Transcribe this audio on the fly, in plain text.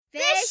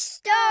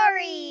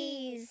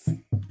Stories!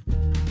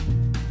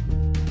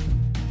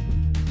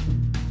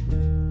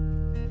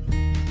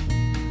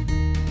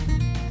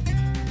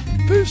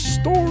 Fish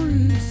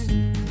Stories!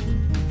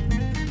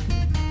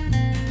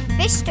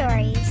 Fish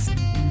Stories.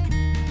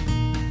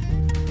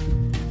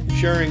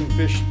 Sharing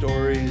fish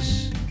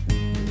stories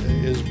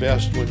is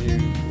best when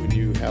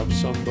you have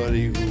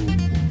somebody who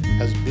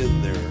has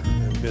been there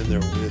and been there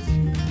with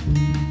you.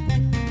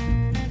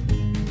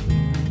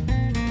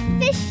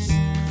 Fish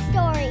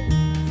Stories.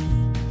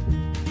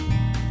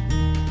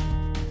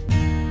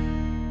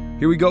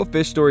 Here we go,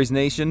 Fish Stories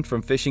Nation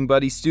from Fishing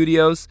Buddy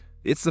Studios.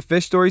 It's the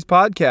Fish Stories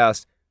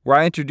Podcast, where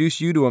I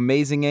introduce you to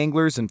amazing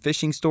anglers and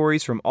fishing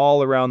stories from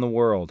all around the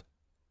world.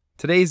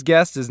 Today's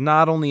guest is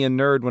not only a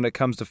nerd when it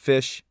comes to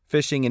fish,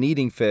 fishing, and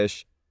eating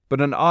fish,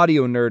 but an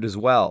audio nerd as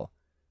well.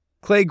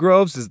 Clay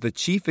Groves is the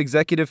chief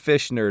executive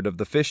fish nerd of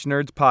the Fish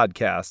Nerds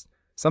podcast,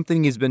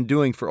 something he's been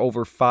doing for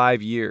over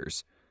 5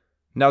 years.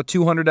 Now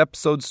 200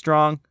 episodes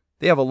strong,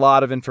 they have a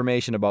lot of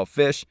information about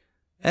fish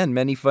and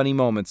many funny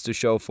moments to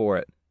show for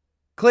it.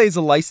 Clay is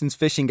a licensed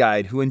fishing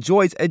guide who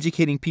enjoys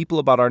educating people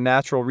about our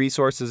natural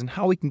resources and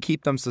how we can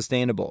keep them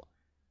sustainable.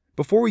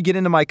 Before we get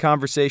into my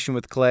conversation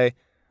with Clay,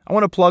 I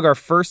want to plug our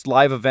first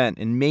live event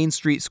in Main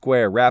Street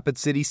Square, Rapid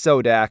City,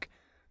 Sodak,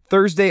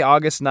 Thursday,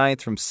 August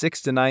 9th from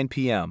 6 to 9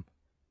 p.m.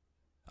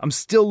 I'm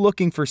still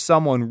looking for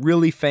someone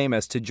really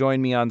famous to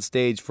join me on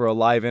stage for a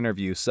live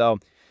interview, so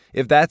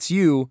if that's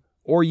you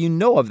or you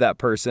know of that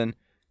person,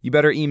 you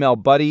better email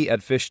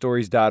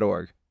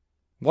buddy@fishstories.org.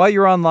 While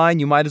you're online,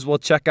 you might as well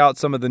check out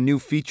some of the new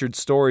featured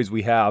stories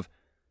we have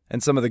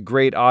and some of the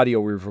great audio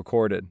we've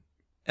recorded,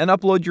 and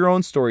upload your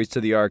own stories to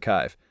the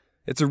archive.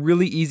 It's a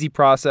really easy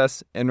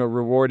process and a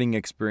rewarding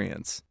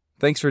experience.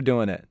 Thanks for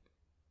doing it.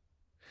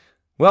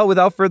 Well,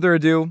 without further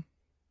ado,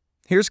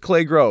 here's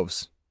Clay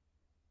Groves.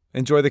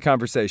 Enjoy the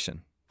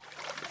conversation.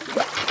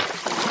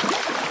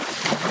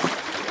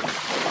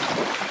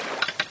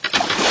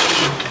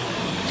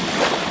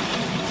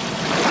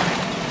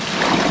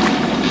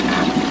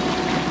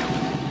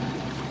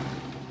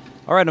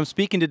 All right, I'm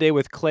speaking today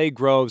with Clay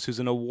Groves, who's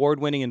an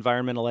award-winning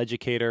environmental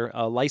educator,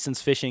 a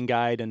licensed fishing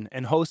guide,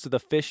 and host of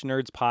the Fish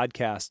Nerds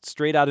podcast,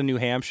 straight out of New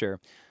Hampshire.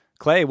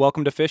 Clay,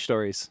 welcome to Fish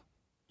Stories.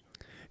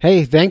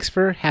 Hey, thanks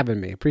for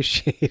having me.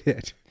 Appreciate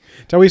it.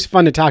 It's always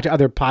fun to talk to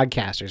other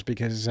podcasters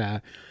because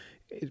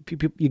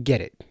you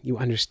get it. You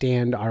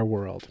understand our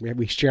world.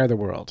 We share the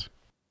world.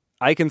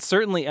 I can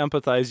certainly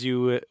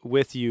empathize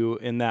with you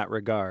in that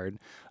regard,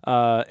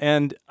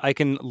 and I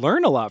can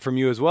learn a lot from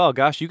you as well.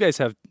 Gosh, you guys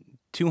have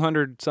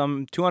 200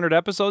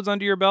 episodes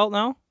under your belt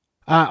now?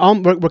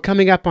 We're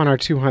coming up on our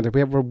 200.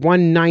 We're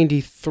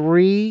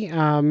 193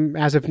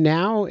 as of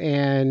now,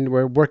 and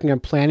we're working on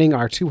planning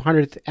our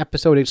 200th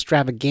episode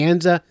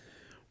extravaganza.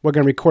 We're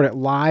going to record it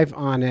live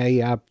on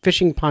a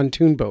fishing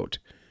pontoon boat,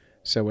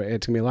 so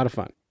it's going to be a lot of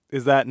fun.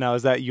 Is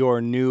that your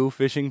new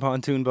fishing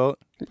pontoon boat?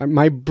 I'm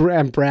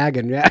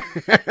bragging, yeah.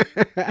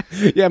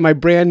 Yeah, my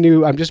brand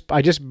new. I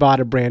just bought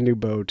a brand new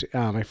boat,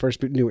 my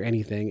first new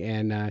anything,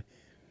 and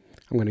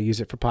I'm going to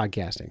use it for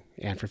podcasting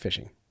and for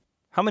fishing.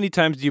 How many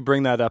times do you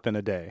bring that up in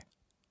a day?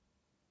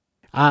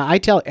 I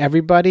tell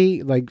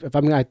everybody, like if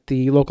I'm at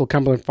the local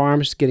Cumberland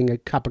Farms getting a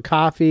cup of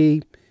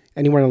coffee,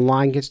 anyone in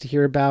line gets to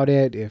hear about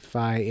it. If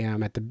I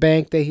am at the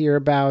bank, they hear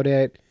about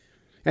it.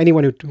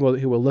 Anyone who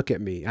will look at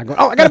me, I go,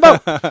 oh, I got a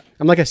boat.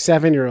 I'm like a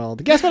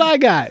 7-year-old. Guess what I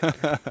got?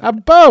 A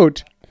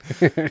boat.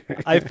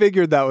 I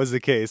figured that was the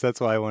case. That's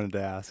why I wanted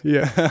to ask.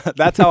 Yeah,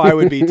 that's how I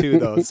would be too,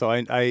 though. So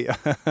I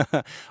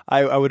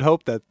would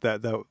hope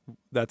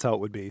that's how it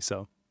would be.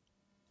 So.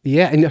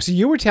 Yeah, and so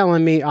you were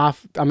telling me I'm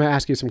going to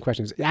ask you some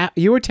questions.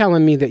 You were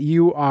telling me that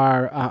you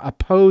are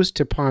opposed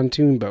to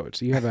pontoon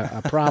boats. You have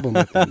a problem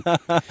with them.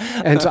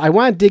 And so I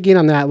want to dig in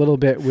on that a little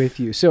bit with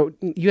you. So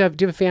do you have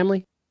a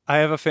family? I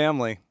have a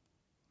family.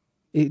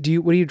 What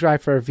do you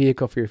drive for a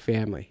vehicle for your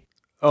family?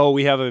 Oh,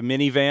 we have a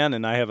minivan,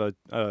 and I have a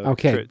truck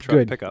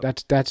good pickup.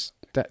 That's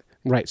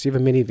right. So you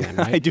have a minivan,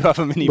 right? I do have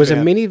a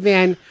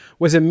minivan.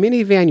 Was a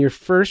minivan your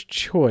first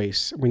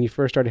choice when you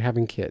first started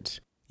having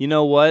kids? You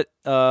know what?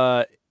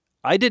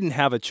 I didn't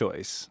have a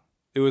choice.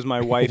 It was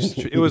my wife's.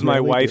 It was my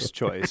wife's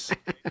choice.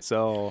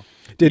 So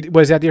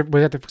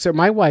So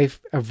my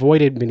wife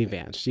avoided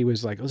minivans. She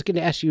was like, "Let's get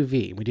an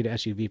SUV." We did an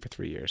SUV for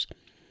 3 years,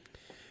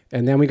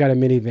 and then we got a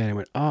minivan. And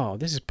went, "Oh,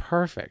 this is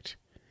perfect."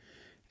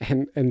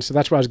 And so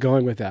that's where I was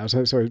going with that.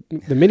 So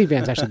the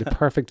minivan's actually the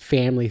perfect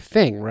family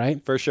thing,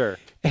 right? For sure.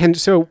 And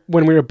so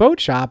when we were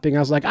boat shopping, I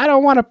was like, I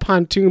don't want a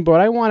pontoon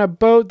boat. I want a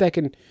boat that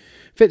can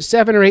fit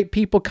 7 or 8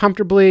 people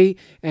comfortably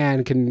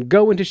and can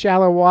go into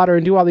shallow water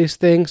and do all these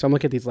things. So I'm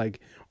looking at these like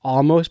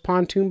almost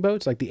pontoon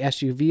boats, like the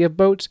SUV of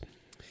boats.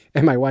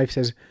 And my wife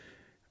says,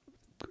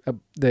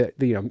 the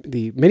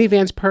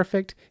minivan's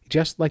perfect,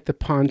 just like the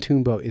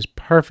pontoon boat is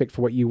perfect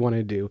for what you want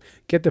to do.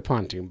 Get the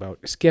pontoon boat,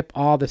 skip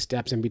all the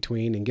steps in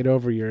between, and get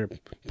over your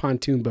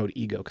pontoon boat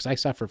ego. Because I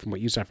suffer from what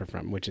you suffer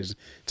from, which is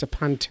it's a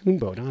pontoon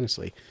boat,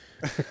 honestly.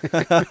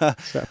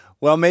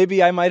 Well,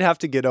 maybe I might have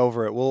to get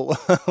over it. We'll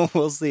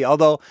we'll see.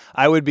 Although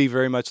I would be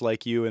very much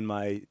like you in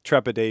my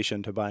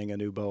trepidation to buying a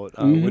new boat.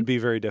 Would be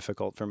very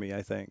difficult for me,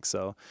 I think.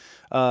 So,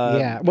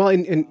 Yeah. Well,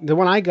 and the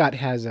one I got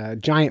has a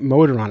giant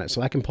motor on it,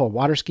 so I can pull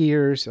water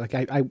skiers. Like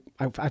I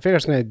figured I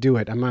was going to do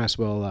it. I might as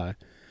well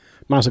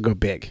go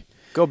big.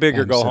 go big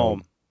or And go so-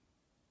 home.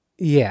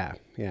 Yeah.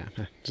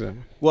 So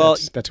Well-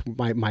 that's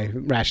my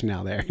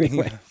rationale there.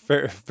 Anyway.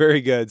 Very,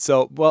 very good.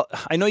 So, well,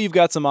 I know you've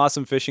got some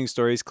awesome fishing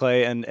stories,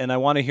 Clay, and I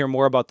want to hear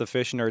more about the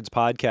Fish Nerds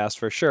podcast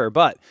for sure.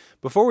 But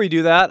before we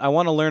do that, I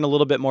want to learn a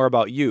little bit more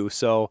about you.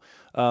 So,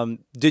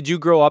 did you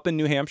grow up in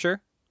New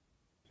Hampshire?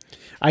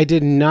 I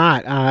did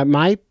not.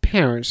 My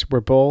parents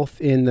were both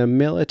in the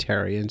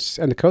military and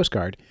the Coast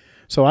Guard,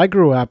 so I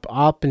grew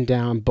up and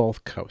down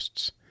both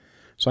coasts.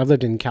 So I've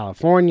lived in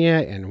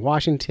California and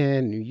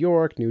Washington, New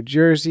York, New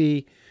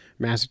Jersey,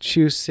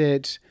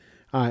 Massachusetts,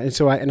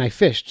 and I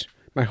fished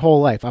my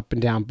whole life up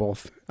and down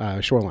both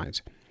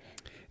shorelines.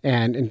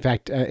 And in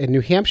fact, in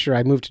New Hampshire,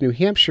 I moved to New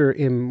Hampshire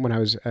when I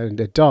was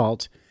an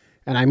adult,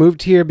 and I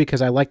moved here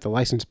because I liked the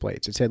license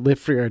plates. It said "Live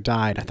Free or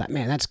Die." And I thought,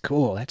 man, that's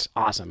cool. That's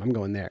awesome. I'm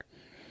going there.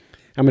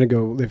 I'm going to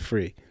go live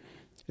free.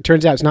 It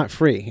turns out it's not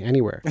free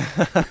anywhere.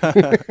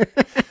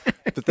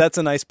 But that's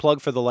a nice plug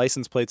for the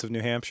license plates of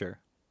New Hampshire.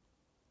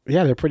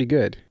 Yeah, they're pretty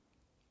good.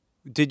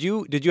 Did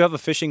you have a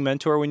fishing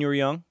mentor when you were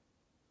young?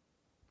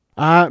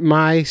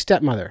 My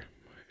stepmother.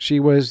 She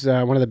was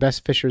one of the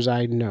best fishers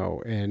I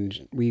know,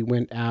 and we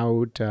went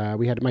out.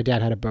 My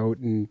dad had a boat,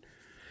 and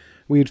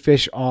we'd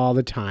fish all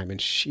the time.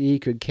 And she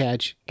could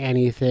catch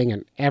anything,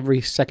 and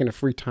every second of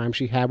free time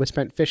she had was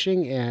spent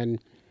fishing. And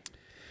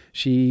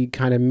she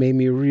kind of made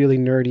me really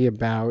nerdy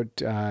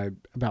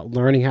about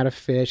learning how to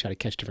fish, how to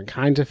catch different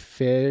kinds of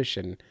fish,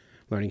 and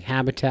learning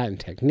habitat and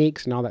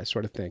techniques and all that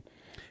sort of thing.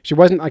 She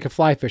wasn't like a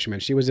fly fisherman.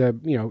 She was a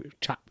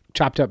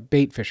chopped up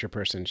bait fisher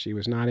person. She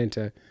was not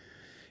into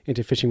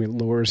fishing with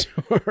lures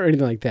or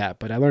anything like that.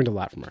 But I learned a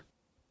lot from her.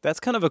 That's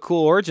kind of a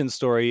cool origin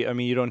story. I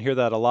mean, you don't hear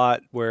that a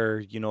lot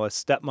where, a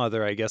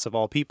stepmother, I guess, of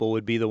all people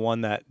would be the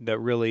one that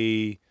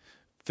really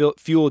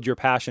fueled your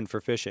passion for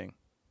fishing.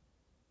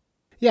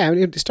 Yeah, I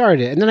mean, it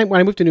started it. And then when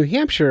I moved to New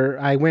Hampshire,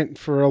 I went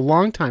for a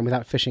long time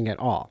without fishing at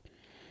all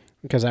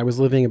because I was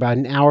living about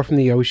an hour from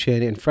the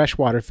ocean, and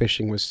freshwater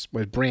fishing was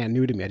brand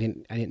new to me. I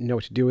didn't know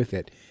what to do with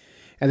it.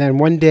 And then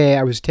one day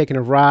I was taking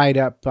a ride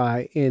up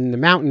in the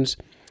mountains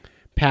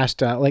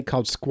past a lake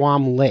called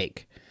Squam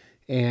Lake.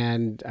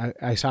 And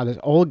I saw this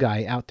old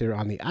guy out there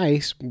on the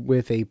ice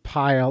with a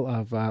pile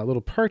of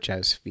little perch at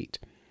his feet.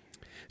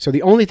 So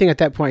the only thing at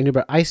that point I knew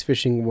about ice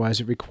fishing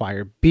was it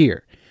required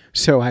beer.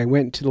 So I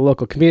went to the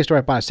local convenience store,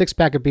 I bought a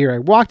 6-pack of beer, I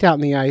walked out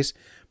in the ice,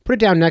 put it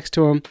down next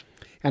to him,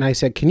 and I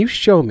said, "Can you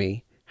show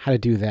me how to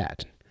do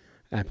that?"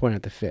 And I pointed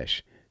at the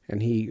fish.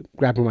 And he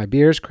grabbed one of my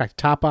beers, cracked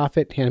the top off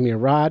it, handed me a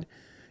rod,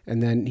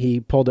 and then he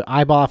pulled the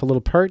eyeball off a little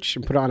perch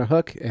and put it on a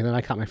hook, and then I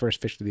caught my first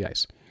fish through the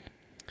ice.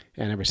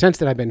 And ever since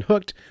then, I've been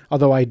hooked,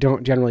 although I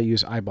don't generally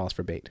use eyeballs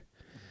for bait.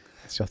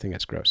 I still think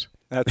that's gross.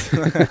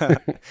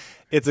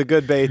 It's a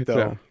good bait, though.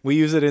 So- We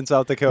use it in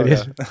South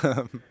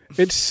Dakota.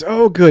 It's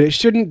so good. It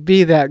shouldn't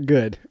be that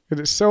good. It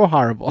is so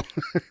horrible.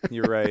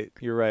 You're right.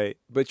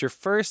 But your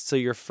first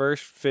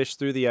fish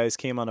through the ice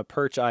came on a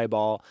perch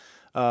eyeball.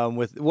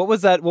 With what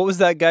was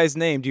that guy's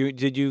name?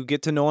 Did you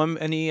get to know him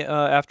any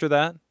after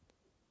that?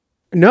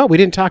 No, we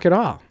didn't talk at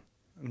all.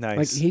 Nice.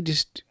 Like he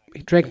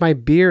drank my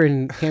beer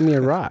and handed me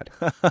a rod.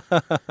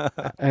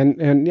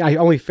 and I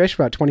only fished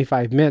for about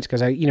 25 minutes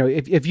because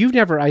if you've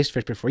never ice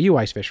fished before, you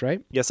ice fish,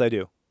 right? Yes, I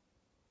do.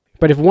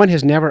 But if one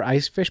has never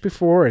ice fished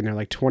before and they're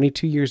like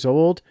 22 years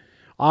old,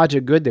 odds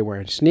are good they're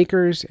wearing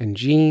sneakers and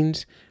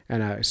jeans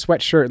and a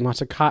sweatshirt and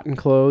lots of cotton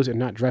clothes and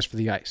not dressed for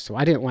the ice. So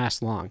I didn't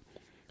last long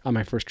on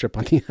my first trip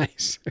on the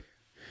ice.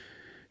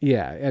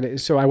 Yeah,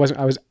 and so I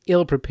was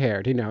ill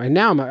prepared, And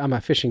now I'm a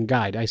fishing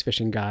guide, ice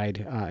fishing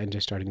guide, and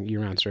just starting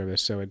year-round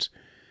service. So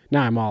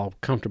now I'm all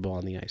comfortable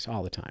on the ice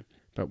all the time.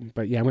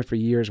 But yeah, I went for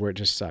years where it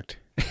just sucked.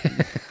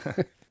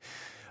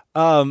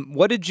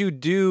 What did you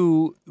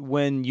do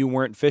when you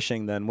weren't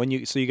fishing then?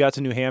 So you got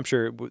to New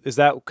Hampshire, is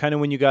that kind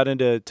of when you got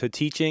into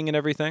teaching and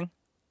everything?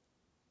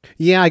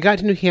 Yeah, I got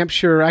to New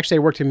Hampshire. Actually, I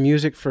worked in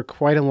music for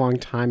quite a long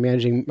time,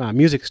 managing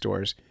music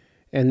stores.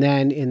 And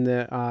then in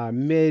the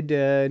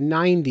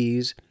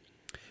mid-90s,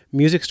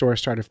 music stores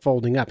started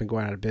folding up and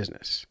going out of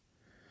business.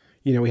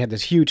 We had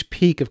this huge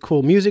peak of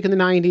cool music in the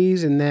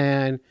 90s, and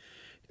then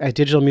as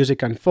digital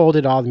music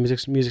unfolded, all the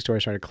music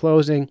stores started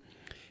closing,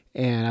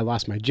 and I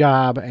lost my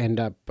job. I ended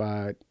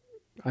up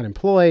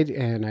unemployed,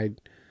 and I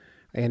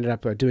ended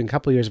up doing a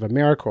couple of years of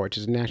AmeriCorps, which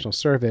is a national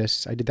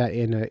service. I did that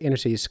in an inner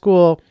city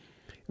school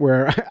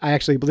where I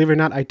actually, believe it or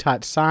not, I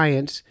taught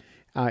science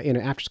in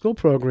an after-school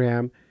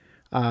program.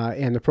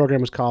 And the program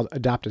was called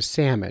Adopt a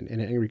Salmon,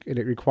 and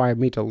it required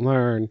me to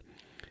learn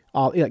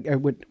I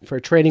would,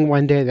 for training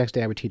one day, the next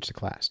day I would teach the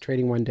class.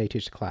 Training one day,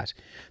 teach the class.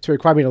 So it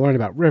required me to learn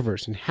about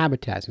rivers and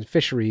habitats and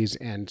fisheries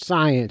and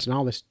science and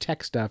all this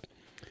tech stuff.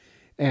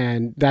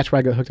 And that's where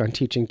I got hooked on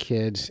teaching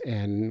kids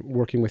and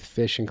working with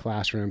fish in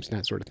classrooms and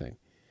that sort of thing.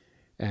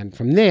 And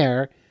from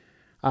there,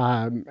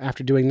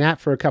 after doing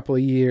that for a couple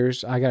of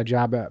years, I got a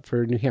job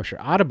for New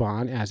Hampshire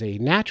Audubon as a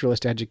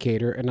naturalist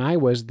educator, and I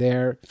was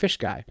their fish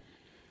guy.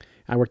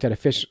 I worked at a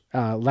fish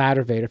ladder.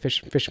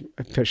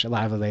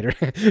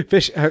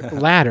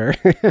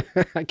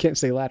 I can't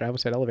say ladder. I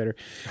almost said elevator.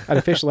 At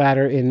a fish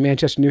ladder in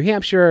Manchester, New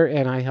Hampshire,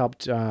 and I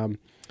helped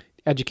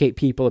educate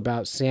people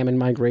about salmon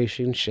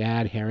migration,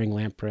 shad, herring,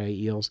 lamprey,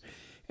 eels.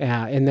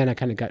 And then I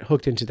kind of got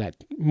hooked into that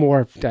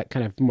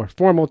kind of more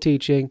formal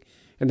teaching.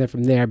 And then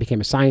from there, I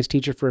became a science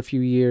teacher for a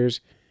few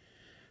years.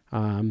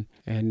 And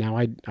now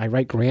I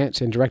write grants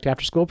and direct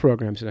after-school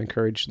programs and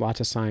encourage lots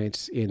of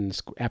science in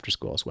after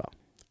school as well.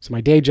 So my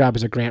day job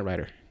is a grant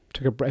writer.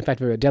 In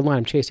fact, I have a deadline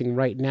I'm chasing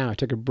right now. I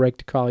took a break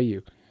to call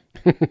you.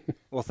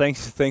 Well,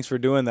 thanks for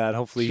doing that.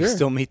 Hopefully you Sure.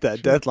 still meet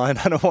that deadline.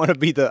 I don't want to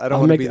be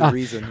the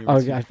reason.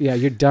 Oh, God, yeah,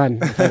 you're done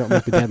if I don't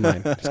make the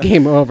deadline. It's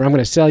game over. I'm going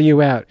to sell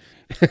you out.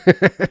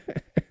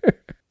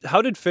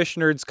 How did Fish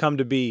Nerds come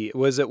to be? It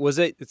was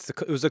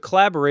a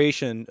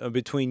collaboration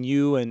between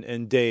you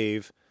and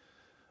Dave.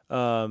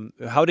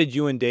 How did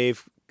you and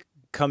Dave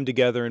come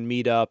together and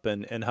meet up,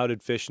 and how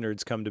did Fish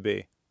Nerds come to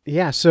be?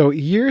 Yeah, so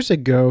years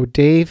ago,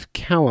 Dave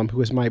Kellum, who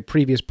was my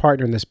previous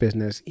partner in this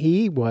business,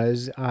 he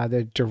was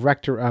the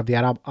director of the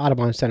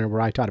Audubon Center where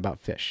I taught about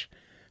fish.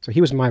 So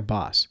he was my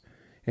boss,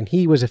 and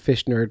he was a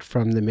fish nerd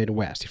from the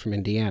Midwest, from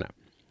Indiana.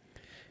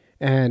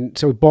 And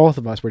so both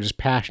of us were just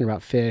passionate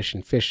about fish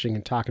and fishing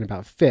and talking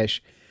about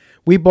fish.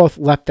 We both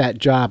left that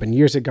job, and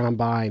years had gone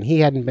by, and he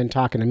hadn't been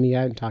talking to me.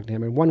 I hadn't talked to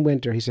him. And one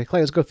winter, he said, "Clay,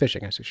 let's go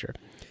fishing." I said, "Sure."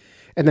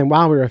 And then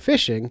while we were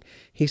fishing,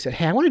 he said,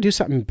 "Hey, I want to do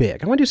something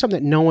big. I want to do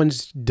something that no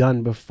one's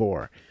done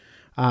before.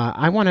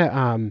 I want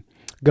to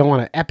go on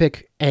an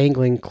epic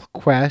angling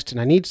quest, and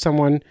I need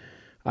someone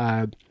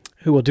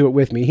who will do it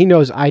with me." He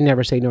knows I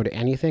never say no to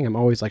anything. I'm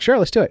always like, "Sure,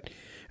 let's do it."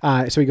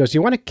 So he goes, "Do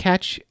you want to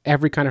catch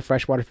every kind of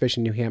freshwater fish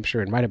in New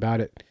Hampshire and write about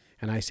it?"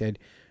 And I said,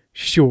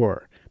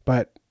 "Sure,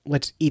 but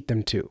let's eat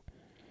them too,"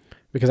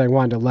 because I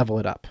wanted to level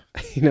it up,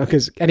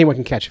 because anyone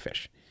can catch a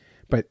fish.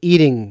 But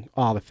eating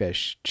all the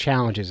fish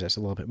challenges us a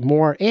little bit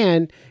more,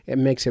 and it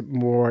makes it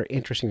more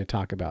interesting to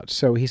talk about.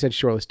 So he said,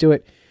 "Sure, let's do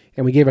it."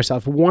 And we gave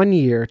ourselves 1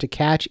 year to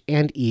catch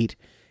and eat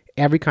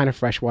every kind of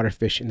freshwater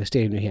fish in the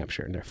state of New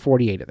Hampshire, and there are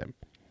 48 of them.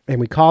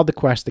 And we called the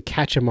quest the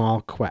Catch 'Em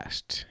All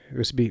Quest.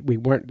 We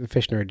weren't the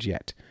fish nerds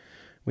yet.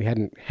 We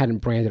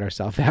hadn't branded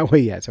ourselves that way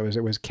yet. So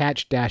it was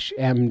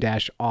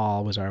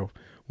catch-m-all was our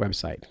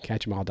website,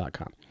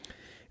 catchemall.com.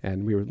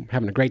 And we were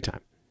having a great time.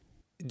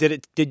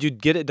 Did you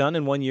get it done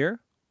in 1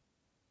 year?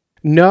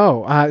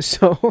 No.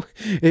 So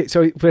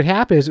what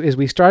happened is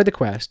we started the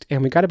quest,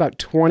 and we got about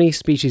 20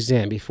 species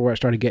in before it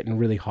started getting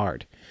really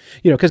hard.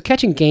 Because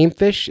catching game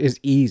fish is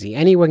easy.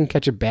 Anyone can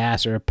catch a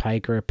bass or a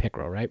pike or a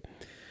pickerel, right?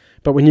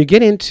 But when you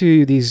get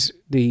into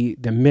the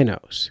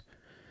minnows,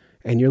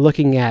 and you're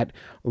looking at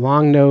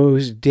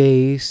long-nosed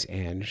dace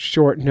and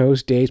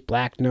short-nosed dace,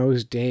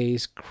 black-nosed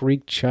dace,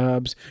 creek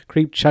chub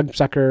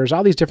suckers,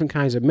 all these different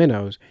kinds of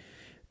minnows,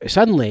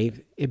 suddenly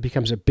it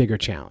becomes a bigger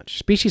challenge.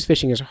 Species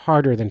fishing is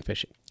harder than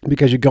fishing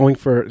because you're going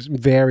for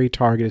very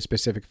targeted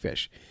specific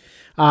fish.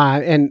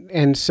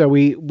 And so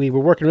we were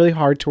working really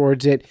hard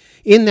towards it.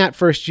 In that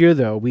first year,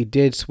 though, we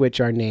did switch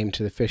our name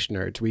to the Fish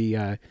Nerds. We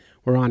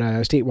were on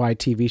a statewide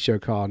TV show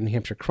called New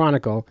Hampshire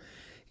Chronicle,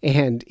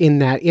 and in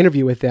that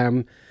interview with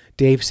them,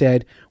 Dave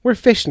said, "We're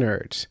Fish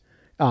Nerds,"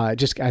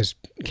 just as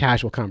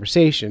casual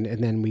conversation.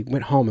 And then we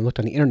went home and looked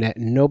on the internet,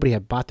 and nobody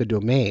had bought the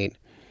domain.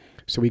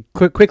 So we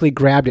quickly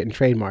grabbed it and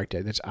trademarked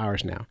it. It's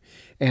ours now.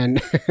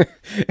 And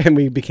and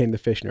we became the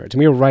Fish Nerds. And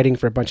we were writing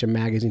for a bunch of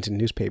magazines and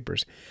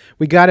newspapers.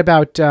 We got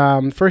about,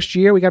 first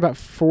year, we got about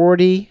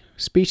 40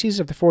 species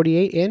of the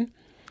 48 in.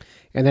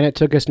 And then it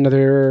took us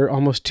another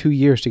almost 2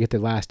 years to get the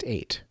last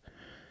 8.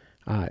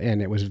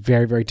 And it was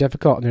very, very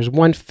difficult. And there's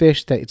one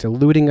fish that it's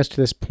eluding us to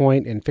this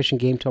point, and Fish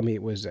and Game told me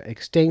it was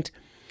extinct.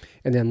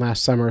 And then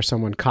last summer,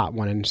 someone caught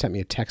one and sent me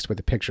a text with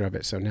a picture of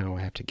it. So now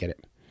I have to get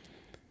it.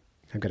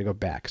 I've got to go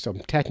back. So I'm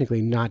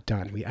technically not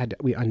done.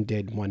 We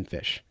undid one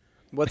fish.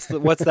 What's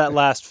that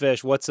last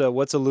fish? What's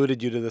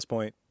eluded you to this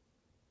point?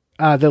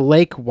 The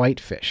lake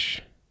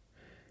whitefish.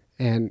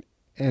 And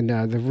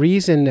the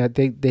reason that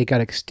they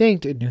got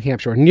extinct in New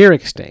Hampshire, or near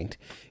extinct,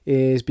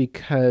 is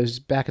because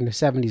back in the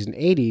 70s and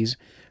 80s,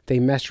 they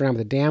messed around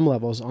with the dam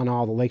levels on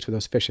all the lakes where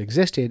those fish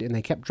existed, and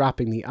they kept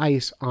dropping the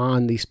ice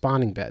on the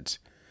spawning beds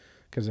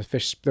because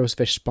those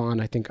fish spawn,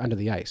 I think, under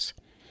the ice.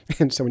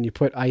 And so when you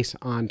put ice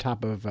on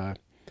top of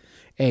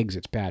eggs,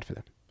 it's bad for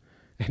them.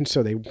 And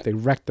so they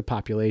wrecked the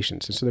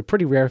populations. And so they're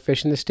pretty rare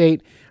fish in the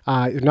state.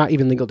 They're not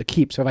even legal to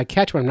keep. So if I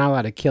catch one, I'm not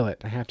allowed to kill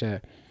it.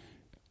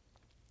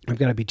 I've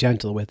got to be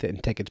gentle with it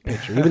and take its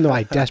picture. Even though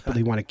I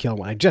desperately want to kill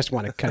one. I just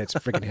want to cut its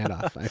freaking head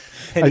off.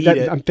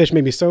 Fish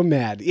made me so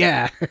mad.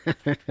 Yeah.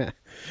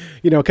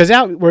 Because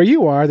out where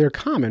you are, they're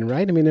common,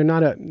 right? I mean, they're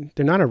not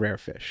a rare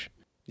fish.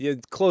 Yeah,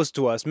 close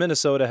to us.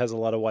 Minnesota has a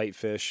lot of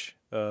whitefish.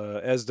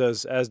 as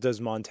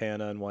does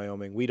Montana and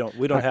Wyoming. We don't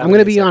have. I'm going to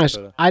any in be South honest.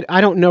 Dakota.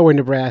 I don't know where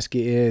Nebraska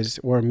is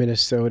or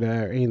Minnesota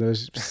or any of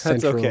those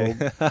central okay.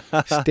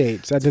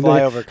 states. That It's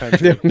flyover country.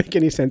 They don't make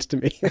any sense to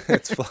me.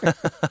 It's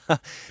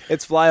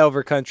it's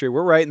flyover country.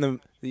 We're right in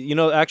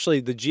the.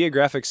 Actually, the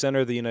geographic center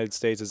of the United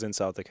States is in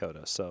South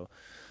Dakota. So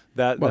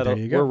Well, there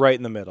you go. we're right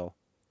in the middle.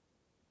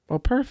 Well,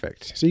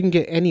 perfect. So you can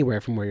get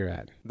anywhere from where you're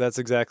at. That's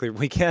exactly.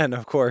 We can,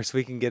 of course,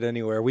 we can get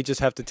anywhere. We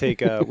just have to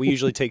take. We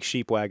usually take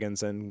sheep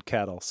wagons and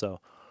cattle. So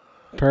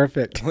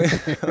Perfect.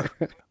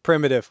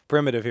 primitive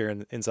here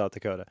in South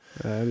Dakota.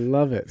 I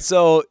love it.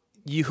 So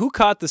who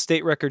caught the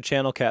state record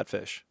channel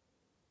catfish?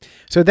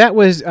 So that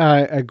was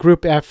a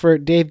group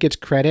effort. Dave gets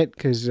credit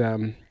because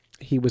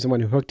he was the one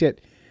who hooked it.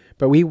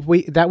 But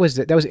that was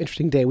an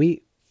interesting day.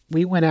 We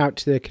went out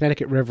to the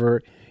Connecticut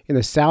River in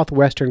the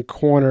southwestern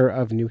corner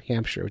of New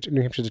Hampshire, which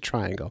New Hampshire's a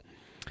triangle.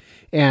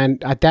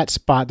 And at that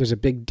spot, there's a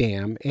big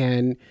dam.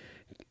 And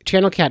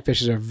channel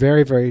catfishes are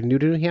very, very new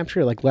to New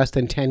Hampshire, like less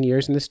than 10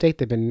 years in the state.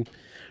 They've been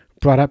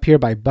brought up here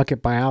by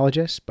bucket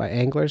biologists, by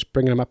anglers,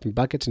 bringing them up in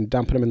buckets and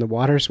dumping them in the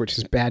waters, which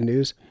is bad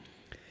news.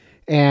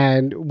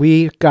 And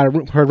we heard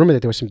a rumor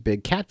that there was some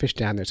big catfish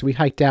down there. So we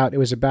hiked out. It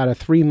was about a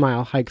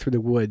 3-mile hike through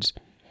the woods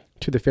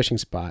to the fishing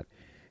spot.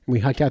 And we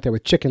hiked out there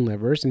with chicken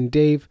livers. And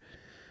Dave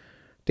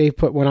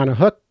put one on a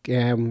hook,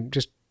 and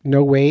just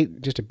no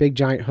weight, just a big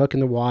giant hook in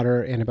the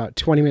water. And about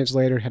 20 minutes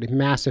later, had a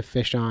massive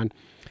fish on.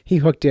 He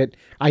hooked it.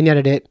 I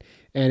netted it.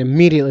 And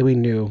immediately we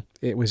knew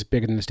it was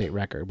bigger than the state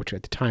record, which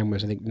at the time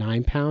was, I think,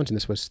 9 pounds. And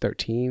this was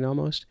 13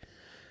 almost.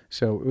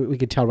 So we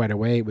could tell right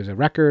away it was a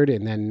record,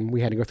 and then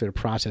we had to go through the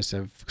process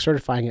of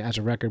certifying it as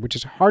a record, which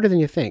is harder than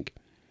you think.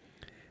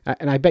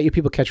 And I bet you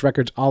people catch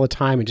records all the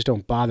time and just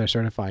don't bother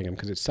certifying them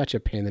because it's such a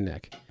pain in the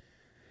neck.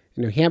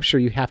 In New Hampshire,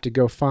 you have to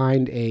go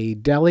find a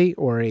deli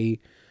or a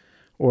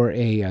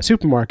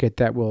supermarket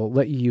that will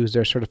let you use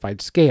their certified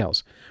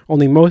scales.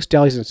 Only most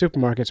delis and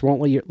supermarkets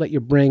won't let you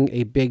bring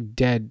a big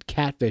dead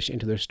catfish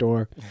into their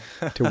store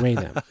to weigh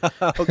them.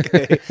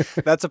 Okay,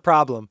 that's a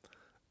problem.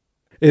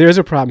 There is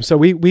a problem. So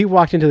we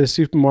walked into the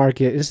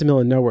supermarket. This is the middle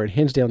of nowhere in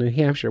Hinsdale, New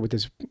Hampshire, with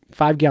this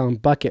 5-gallon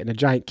bucket and a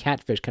giant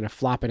catfish kind of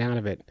flopping out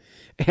of it.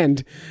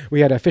 And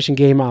we had a fish and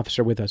game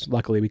officer with us.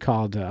 Luckily, we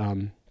called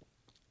a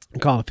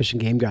fish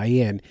and game guy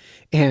in.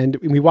 And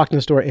we walked in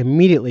the store.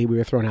 Immediately, we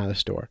were thrown out of the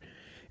store.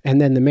 And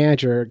then the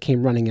manager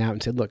came running out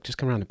and said, "Look, just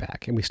come around the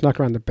back." And we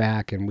snuck around the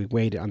back, and we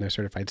weighed it on their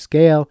certified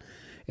scale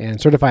and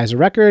certified as a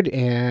record.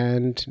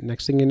 And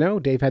next thing you know,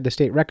 Dave had the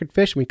state record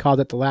fish, and we called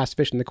it the last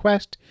fish in the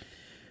quest.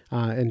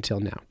 Until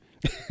now.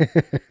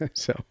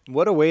 So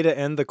what a way to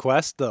end the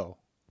quest, though.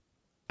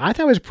 I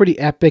thought it was a pretty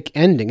epic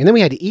ending. And then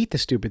we had to eat the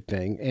stupid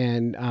thing.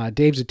 And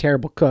Dave's a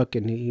terrible cook,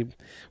 and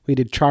we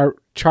did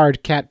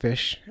charred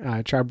catfish,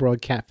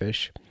 charbroiled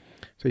catfish.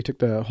 So he took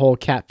the whole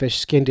catfish,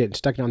 skinned it, and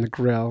stuck it on the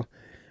grill.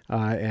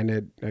 And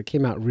it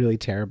came out really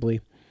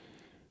terribly,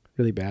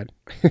 really bad.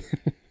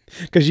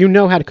 Because you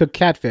know how to cook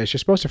catfish. You're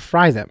supposed to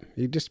fry them.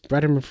 You just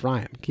bread them and fry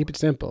them. Keep it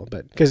simple.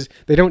 But because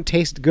they don't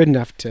taste good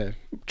enough to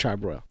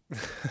charbroil.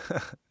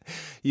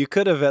 You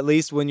could have, at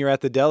least when you're at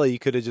the deli, you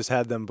could have just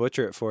had them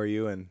butcher it for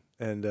you and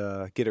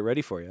get it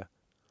ready for you.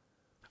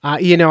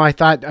 We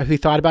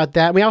thought about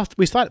that.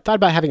 We thought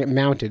about having it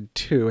mounted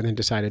too, and then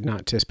decided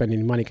not to spend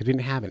any money because we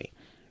didn't have any.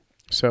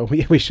 So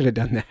we should have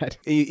done that.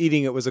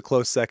 Eating it was a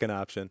close second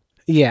option.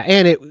 Yeah,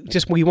 and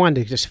we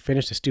wanted to just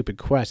finish the stupid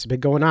quest. It's been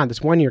going on. This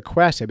 1-year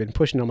quest had been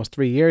pushing almost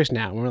 3 years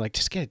now, and we're like,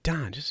 just get it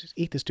done. Just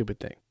eat the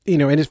stupid thing.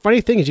 And the funny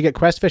thing is you get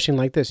quest fishing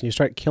like this, and you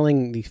start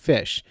killing the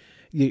fish.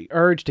 The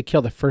urge to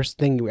kill the first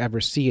thing you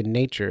ever see in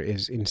nature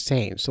is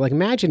insane. So, like,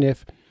 imagine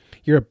if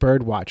you're a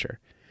bird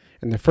watcher,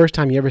 and the first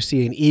time you ever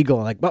see an eagle,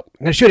 like, well,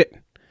 I'm going to shoot it.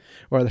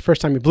 Or the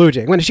first time you blue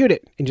jay, I'm going to shoot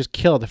it, and just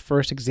kill the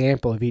first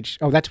example of each.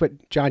 Oh, that's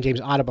what John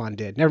James Audubon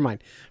did. Never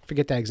mind.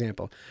 Forget that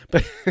example.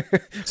 But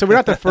so we're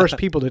not the first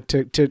people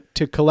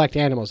to collect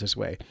animals this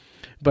way.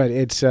 But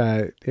it's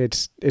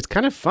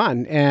kind of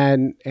fun,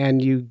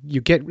 and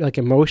you get like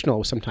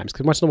emotional sometimes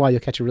because once in a while you'll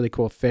catch a really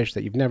cool fish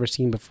that you've never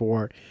seen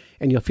before,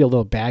 and you'll feel a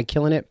little bad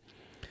killing it.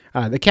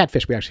 The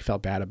catfish we actually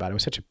felt bad about. It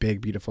was such a big,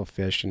 beautiful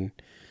fish and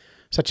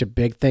such a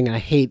big thing. And I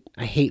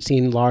hate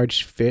seeing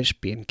large fish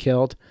being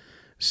killed.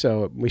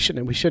 So we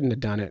shouldn't have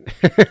done it.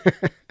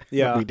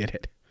 Yeah, but we did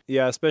it.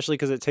 Yeah, especially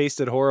because it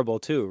tasted horrible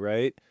too,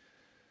 right?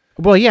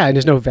 Well, yeah, and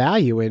there's no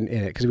value in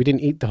it because we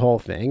didn't eat the whole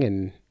thing,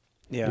 and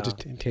it just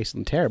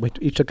tasted terrible.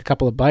 We each took a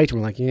couple of bites,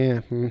 and we're like,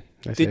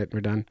 that's it,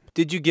 we're done.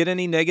 Did you get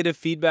any negative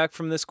feedback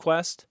from this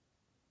quest?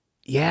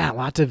 Yeah,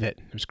 lots of it.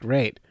 It was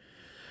great.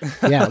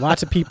 Yeah,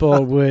 lots of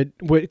people would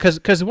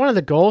because one of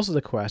the goals of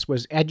the quest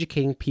was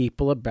educating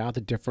people about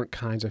the different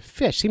kinds of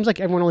fish. Seems like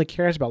everyone only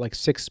cares about like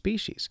 6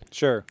 species.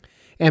 Sure.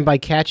 And by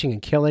catching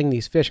and killing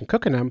these fish and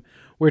cooking them,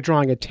 we're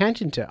drawing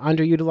attention to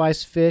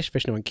underutilized fish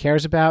no one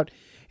cares about,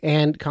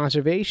 and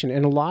conservation.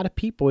 And a lot of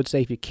people would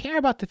say, if you care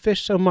about the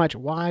fish so much,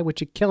 why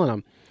would you kill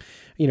them?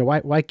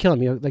 Why kill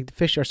them? Like the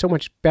fish are so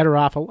much better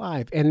off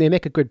alive. And they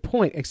make a good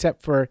point,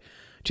 except for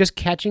just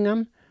catching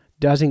them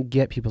doesn't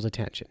get people's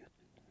attention.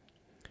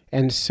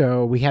 And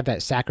so we have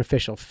that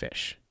sacrificial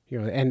fish.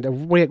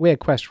 And we had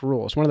quest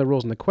rules. One of the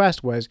rules in the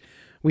quest was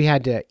we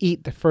had to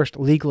eat the first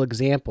legal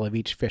example of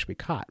each fish we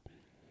caught.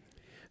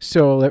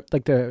 So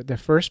like the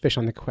first fish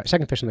on the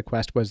second fish on the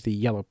quest was the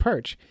yellow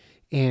perch,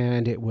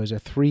 and it was a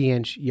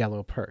 3-inch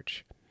yellow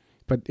perch.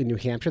 But in New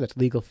Hampshire, that's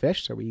legal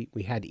fish, so we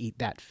had to eat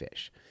that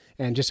fish.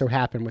 And just so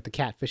happened with the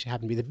catfish, it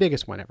happened to be the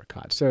biggest one ever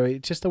caught. So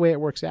it's just the way it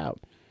works out.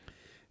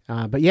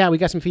 But yeah, we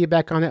got some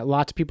feedback on that.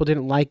 Lots of people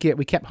didn't like it.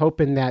 We kept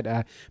hoping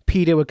that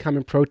PETA would come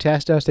and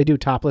protest us. They do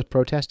topless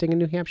protesting in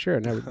New Hampshire,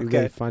 and that would be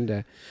really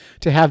fun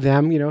to have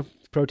them,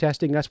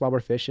 protesting us while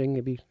we're fishing.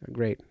 It'd be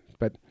great.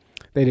 But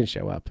they didn't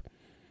show up.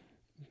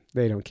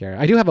 They don't care.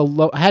 I do have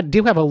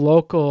a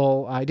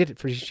local. I did it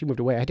for she moved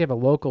away. I did have a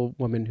local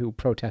woman who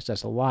protests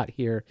us a lot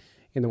here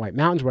in the White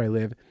Mountains where I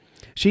live.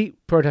 She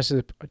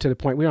protested to the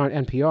point we were on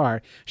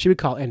NPR. She would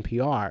call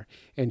NPR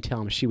and tell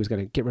them she was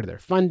going to get rid of their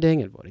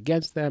funding and vote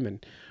against them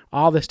and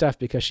all this stuff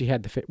because we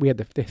had the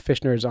fish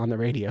nerds on the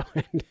radio.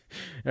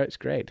 It's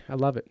great. I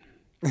love it.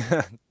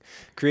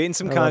 Creating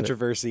some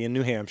controversy in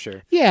New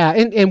Hampshire. Yeah,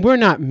 and we're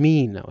not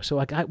mean though. So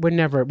like we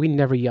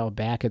never yell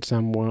back at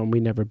someone. We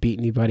never beat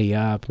anybody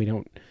up. We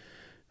don't.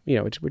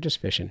 We're just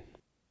fishing.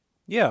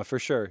 Yeah, for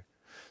sure.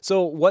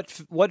 So what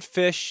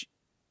fish,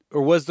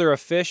 or was there a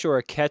fish or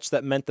a catch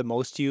that meant the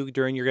most to you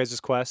during your guys'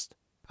 quest?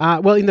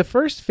 Well, in the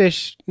first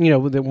fish,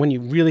 when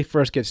you really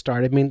first get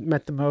started,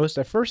 meant the most.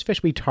 The first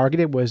fish we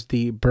targeted was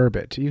the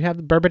burbot. Do you have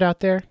the burbot out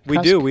there? We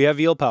do. We have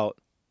eel pout.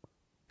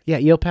 Yeah,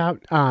 eel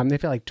pout.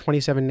 They've got like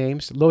 27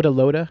 names.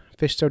 Loda.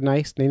 Fish so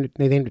nice. They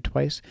named it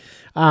twice.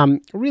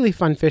 Really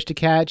fun fish to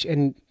catch,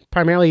 and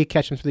primarily you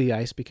catch them through the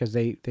ice because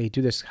they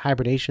do this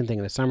hibernation thing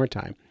in the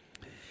summertime.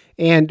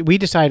 And we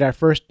decided our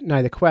first night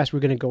of the quest, we're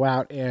going to go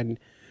out and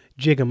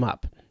jig them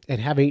up. And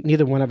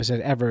neither one of us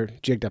had ever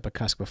jigged up a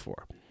cusk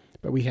before,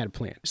 but we had a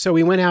plan. So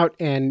we went out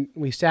and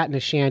we sat in a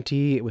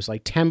shanty. It was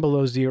like 10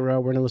 below zero.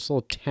 We're in this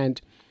little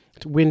tent.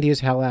 It's windy as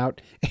hell out.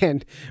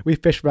 And we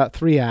fished for about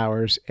 3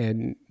 hours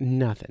and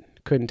nothing.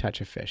 Couldn't touch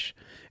a fish.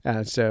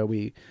 So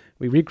we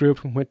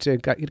regrouped and went to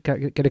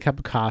get a cup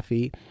of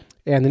coffee.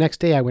 And the next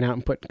day I went out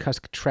and put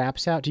cusk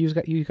traps out. Do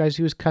you guys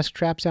use cusk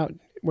traps out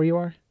where you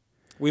are?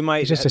 We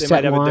might. They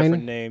might have a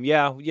different name.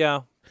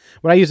 Yeah.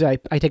 What I use, I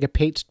take a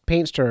paint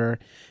stirrer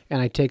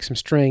and I take some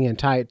string and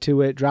tie it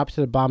to it, drop it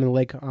to the bottom of the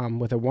lake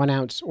with a 1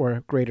 ounce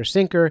or greater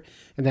sinker,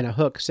 and then a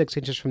hook 6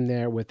 inches from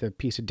there with a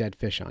piece of dead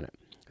fish on it.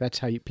 That's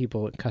how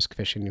people cusk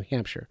fish in New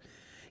Hampshire.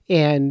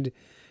 And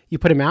you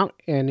put them out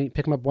and you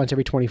pick them up once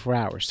every 24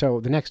 hours. So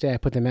the next day I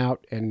put them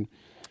out, and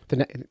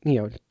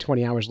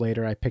 20 hours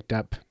later I picked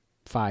up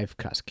 5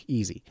 cusk,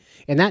 easy.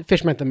 And that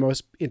fish meant the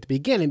most at the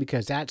beginning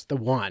because that's the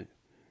one.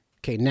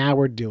 Okay, now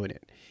we're doing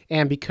it.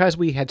 And because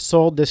we had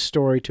sold this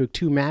story to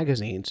 2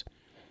 magazines,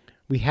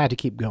 we had to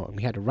keep going.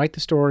 We had to write the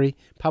story,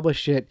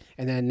 publish it,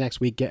 and then next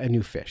week get a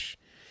new fish.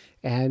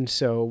 And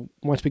so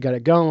once we got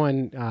it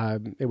going,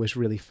 it was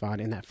really fun.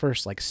 And that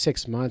first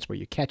 6 months where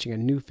you're catching a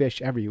new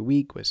fish every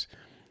week was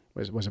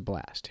a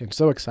blast and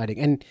so exciting.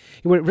 And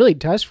what it really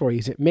does for you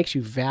is it makes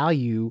you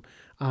value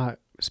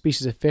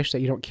species of fish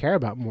that you don't care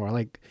about more,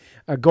 like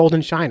a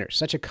golden shiner,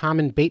 such a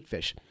common bait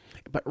fish,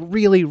 but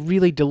really,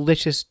 really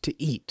delicious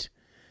to eat.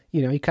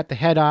 You cut the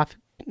head off,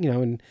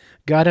 and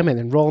gut them and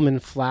then roll them in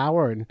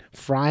flour and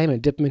fry them and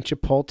dip them in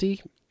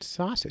chipotle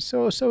sauce. It's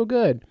so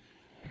good.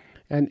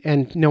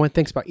 And no one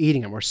thinks about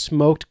eating them. Or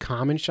smoked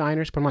common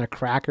shiners, put them on a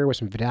cracker with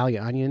some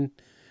Vidalia onion.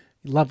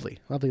 Lovely,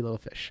 lovely little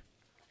fish.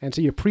 And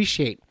so you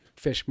appreciate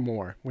fish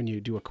more when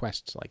you do a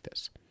quest like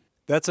this.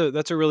 That's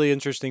a really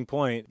interesting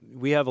point.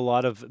 We have a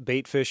lot of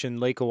bait fish in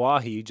Lake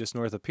Oahe, just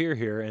north of Pier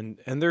here, and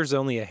there's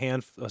only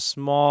a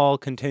small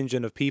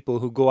contingent of people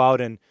who go out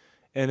and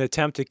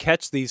attempt to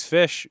catch these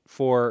fish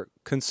for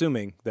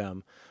consuming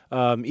them.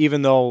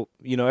 Even though,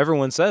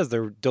 everyone says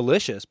they're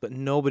delicious, but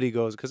nobody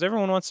goes because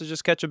everyone wants to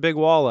just catch a big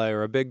walleye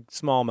or a big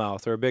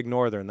smallmouth or a big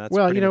northern. That's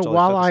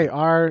walleye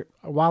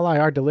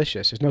are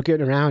delicious. There's no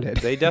getting around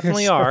it. They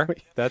definitely are.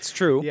 That's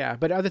true. Yeah,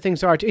 but other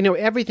things are too.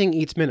 Everything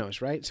eats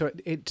minnows, right? So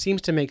it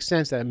seems to make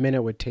sense that a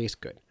minnow would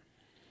taste good.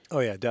 Oh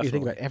yeah, definitely. You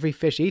think about every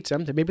fish eats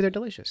them, then maybe they're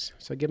delicious.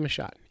 So give them a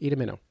shot. Eat a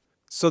minnow.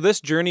 So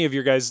this journey of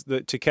your guys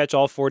to catch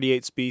all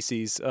 48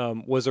 species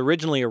was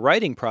originally a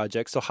writing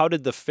project. So how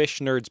did the Fish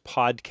Nerds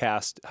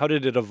podcast, how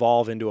did it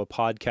evolve into a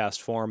podcast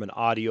form, an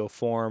audio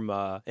form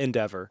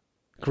endeavor?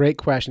 Great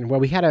question. Well,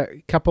 we had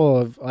a couple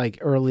of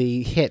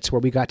early hits where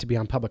we got to be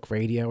on public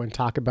radio and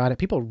talk about it.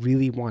 People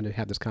really wanted to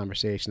have this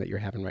conversation that you're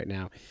having right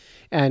now.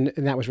 And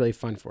that was really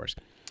fun for us.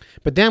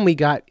 But then we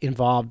got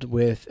involved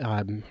with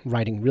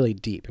writing really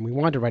deep, and we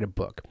wanted to write a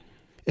book.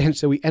 And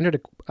so we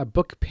entered a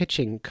book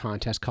pitching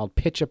contest called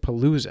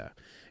Pitchapalooza.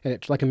 And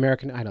it's like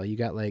American Idol. You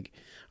got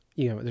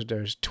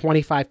there's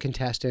 25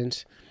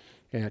 contestants,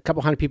 and a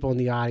couple hundred people in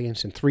the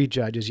audience, and 3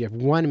 judges. You have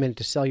 1 minute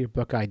to sell your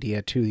book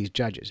idea to these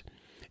judges.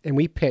 And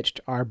we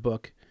pitched our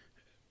book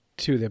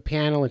to the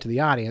panel and to the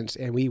audience,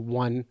 and we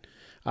won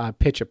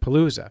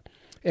Pitchapalooza.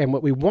 And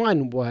what we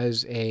won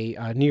was a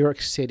New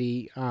York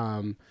City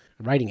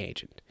writing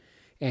agent.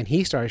 And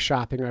he started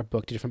shopping our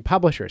book to different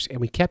publishers.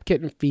 And we kept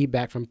getting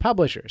feedback from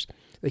publishers.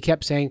 They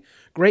kept saying,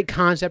 great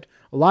concept,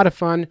 a lot of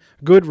fun,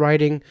 good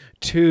writing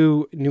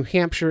to New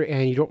Hampshire,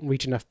 and you don't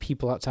reach enough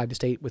people outside the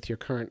state with your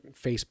current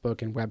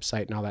Facebook and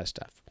website and all that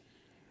stuff.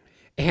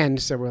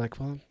 And so we're like,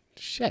 well,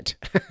 shit.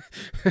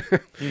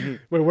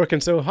 We're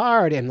working so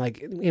hard. And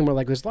we're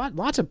like, there's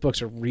lots of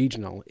books are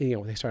regional.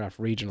 They start off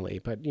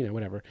regionally, but,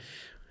 whatever.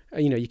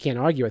 You can't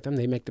argue with them.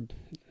 They make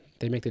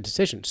the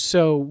decision.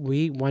 So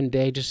we one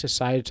day just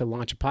decided to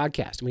launch a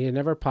podcast. We had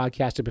never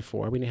podcasted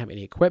before. We didn't have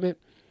any equipment.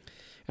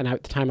 And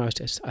at the time I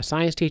was a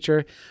science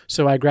teacher.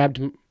 So I grabbed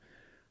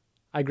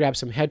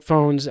some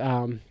headphones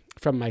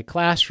from my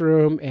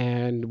classroom,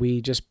 and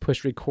we just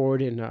pushed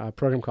record in a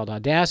program called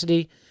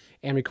Audacity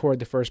and recorded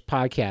the first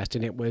podcast.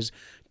 And it was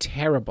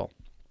terrible.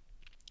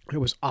 It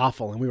was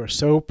awful, and we were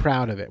so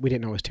proud of it. We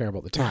didn't know it was terrible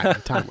at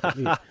the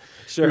time.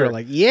 Sure. We were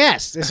like,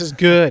 yes, this is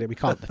good. And we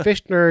called it The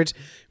Fish Nerds.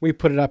 We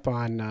put it up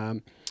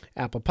on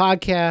Apple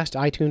Podcast,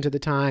 iTunes at the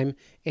time,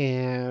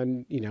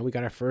 and, we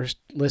got our first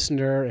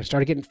listener and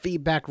started getting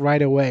feedback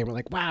right away. We're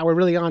like, wow, we're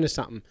really on to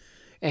something.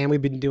 And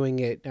we've been doing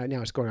it,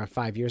 now it's going on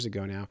 5 years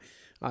ago now,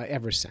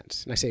 ever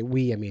since. And I say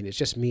we, I mean, it's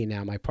just me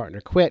now. My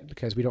partner quit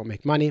because we don't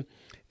make money.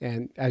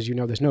 And as you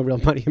know, there's no real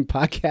money in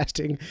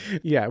podcasting.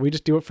 Yeah, we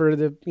just do it for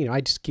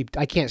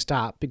I can't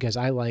stop because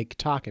I like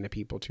talking to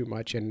people too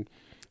much. And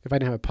if I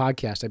didn't have a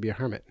podcast, I'd be a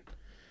hermit.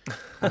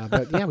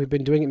 But yeah, we've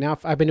been doing it now.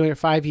 I've been doing it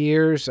 5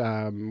 years.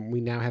 We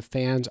now have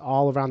fans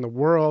all around the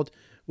world.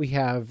 We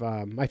have,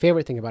 my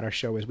favorite thing about our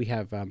show is we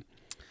have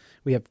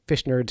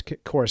Fish Nerds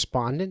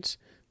correspondents.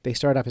 They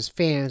started off as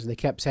fans, and they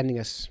kept sending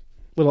us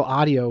little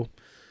audio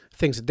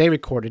things that they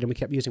recorded, and we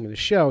kept using them in the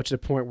show to the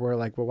point where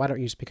like, well, why don't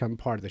you just become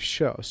part of the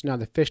show? So now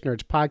the Fish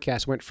Nerds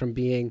podcast went from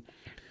being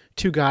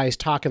two guys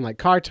talking like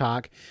car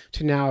talk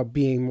to now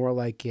being more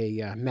like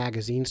a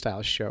magazine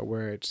style show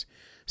where it's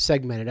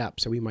segmented up.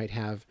 So we might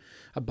have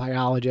a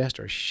biologist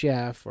or a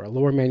chef or a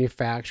lure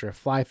manufacturer, a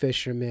fly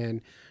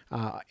fisherman,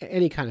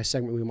 any kind of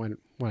segment we want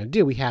to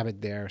do, we have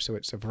it there. So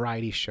it's a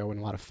variety show and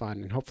a lot of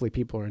fun, and hopefully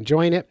people are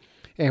enjoying it.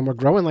 And we're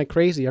growing like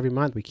crazy every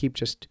month. We keep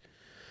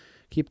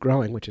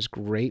growing, which is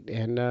great.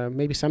 And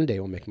maybe someday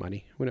we'll make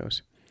money. Who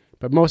knows?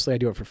 But mostly I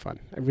do it for fun.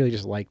 I really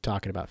just like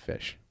talking about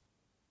fish.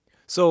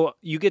 So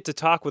you get to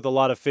talk with a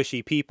lot of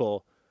fishy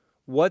people.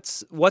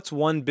 What's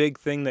one big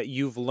thing that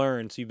you've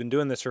learned? So you've been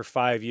doing this for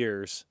 5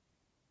 years.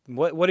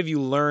 What have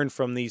you learned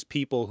from these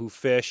people who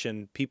fish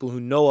and people who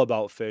know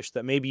about fish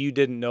that maybe you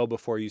didn't know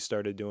before you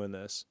started doing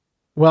this?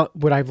 Well,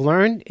 what I've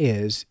learned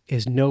is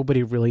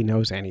nobody really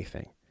knows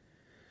anything.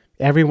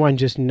 Everyone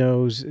just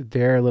knows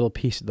their little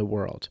piece of the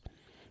world.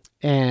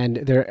 And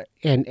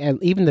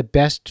even the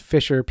best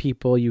fisher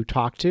people you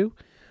talk to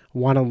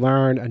want to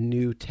learn a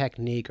new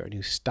technique or a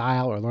new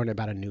style or learn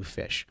about a new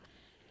fish.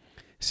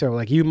 So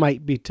like you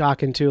might be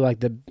talking to like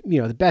the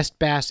best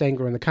bass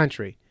angler in the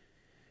country,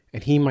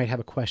 and he might have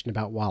a question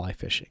about walleye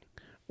fishing.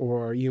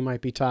 Or you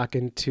might be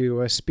talking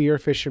to a spear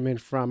fisherman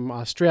from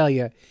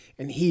Australia,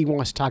 and he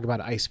wants to talk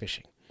about ice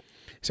fishing.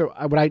 So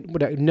what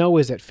I know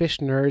is that fish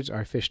nerds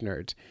are fish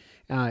nerds.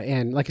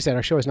 And like I said,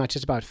 our show is not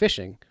just about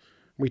fishing.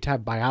 We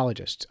have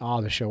biologists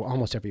on the show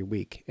almost every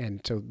week.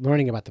 And so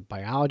learning about the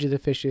biology of the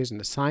fishes and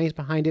the science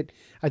behind it,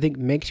 I think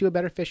makes you a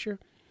better fisher.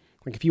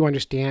 Like if you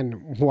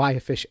understand why a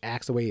fish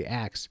acts the way he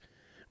acts,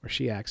 or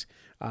she acts,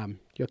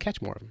 you'll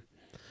catch more of them.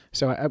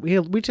 So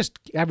we just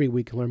every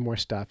week learn more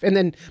stuff. And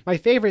then my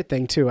favorite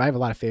thing too, I have a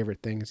lot of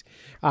favorite things,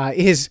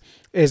 is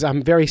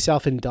I'm very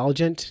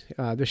self-indulgent.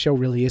 The show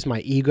really is my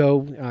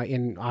ego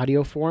in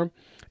audio form.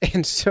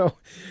 And so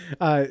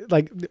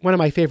like one of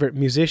my favorite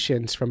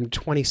musicians from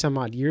 20 some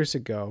odd years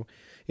ago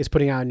is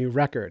putting out a new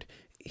record.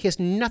 He has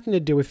nothing to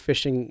do with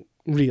fishing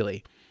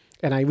really.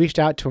 And I reached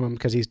out to him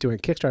because he's doing a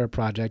Kickstarter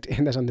project,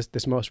 and that's on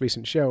this most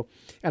recent show.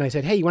 And I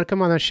said, hey, you want to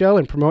come on the show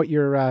and promote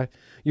your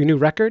new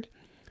record?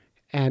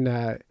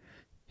 And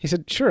he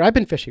said, sure, I've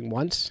been fishing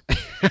once.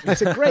 I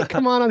said, great,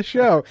 come on the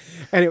show.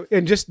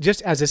 And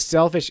just as a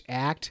selfish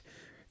act,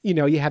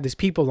 you have these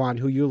people on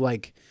who you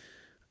like,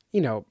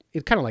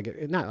 it's kind of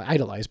like, not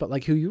idolize, but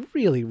like who you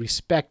really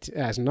respect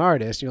as an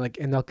artist. You're like,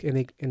 and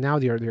now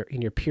they're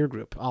in your peer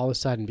group all of a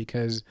sudden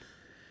because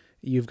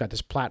you've got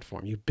this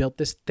platform. You built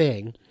this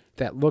thing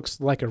that looks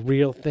like a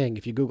real thing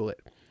if you Google it.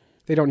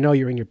 They don't know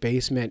you're in your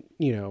basement,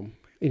 in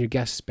your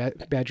guest's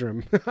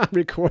bedroom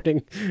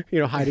recording,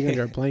 hiding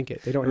under a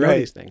blanket. They don't know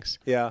these things.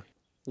 Yeah.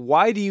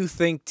 Why do you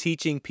think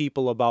teaching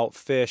people about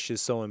fish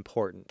is so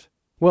important?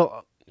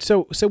 Well,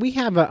 so we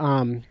have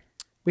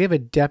a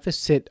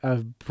deficit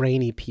of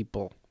brainy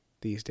people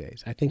these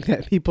days. I think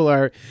that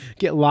people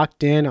get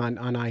locked in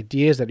on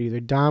ideas that are either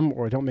dumb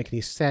or don't make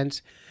any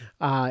sense.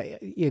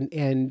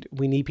 And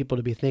we need people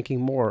to be thinking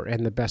more.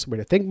 And the best way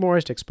to think more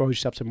is to expose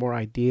yourself to more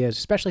ideas,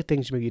 especially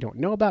things maybe you don't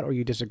know about or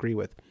you disagree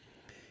with.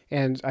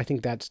 And I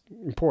think that's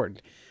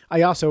important.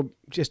 I also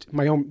this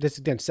is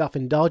again,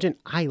 self-indulgent.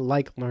 I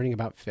like learning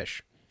about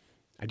fish.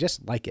 I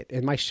just like it.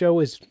 And my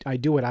show I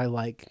do what I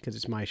like because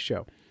it's my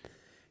show.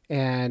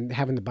 And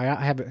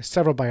I have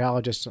several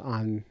biologists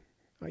on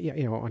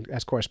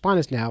as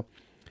correspondents now.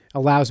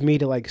 allows me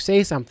to like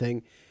say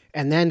something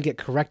and then get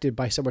corrected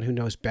by someone who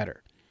knows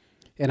better.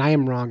 And I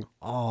am wrong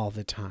all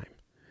the time.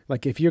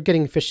 Like if you're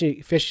getting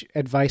fish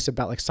advice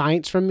about like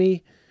science from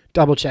me,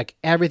 double check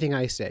everything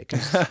I say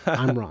because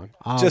I'm wrong.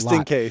 Just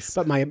in case.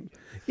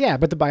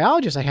 But the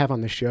biologists I have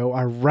on the show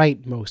are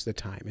right most of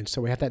the time. And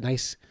so we have that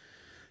nice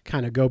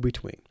kind of go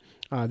between.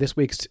 This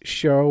week's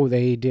show,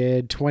 they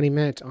did 20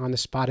 minutes on the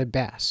spotted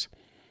bass.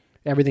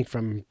 Everything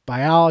from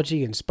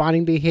biology and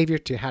spawning behavior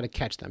to how to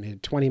catch them. They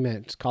had 20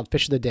 minutes called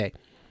Fish of the Day.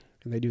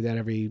 And they do that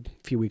every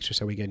few weeks or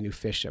so. We get a new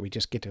fish that we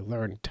just get to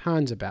learn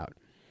tons about.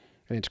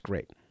 And it's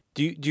great.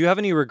 Do you have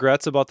any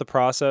regrets about the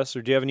process,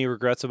 or do you have any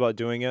regrets about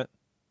doing it?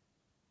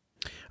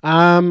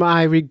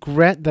 I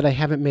regret that I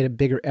haven't made a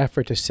bigger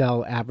effort to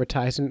sell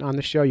advertising on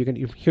the show.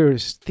 You hear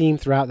this theme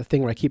throughout the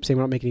thing where I keep saying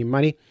we don't make any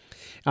money.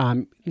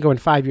 Going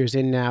 5 years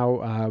in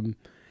now,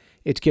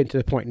 it's getting to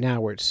the point now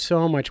where it's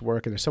so much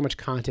work and there's so much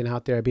content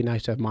out there. It'd be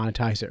nice to have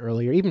monetized it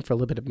earlier, even for a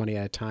little bit of money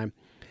at a time.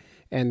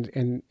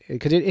 And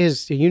because it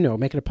is,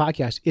 making a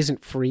podcast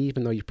isn't free,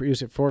 even though you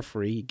produce it for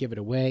free, you give it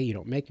away, you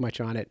don't make much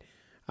on it.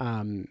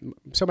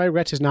 So my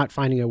regrets is not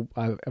finding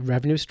a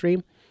revenue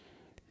stream.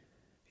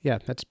 Yeah,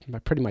 that's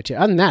pretty much it.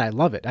 Other than that, I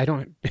love it. I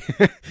don't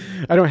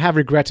have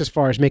regrets as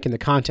far as making the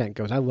content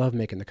goes. I love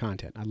making the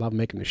content. I love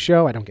making the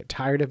show. I don't get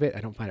tired of it.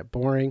 I don't find it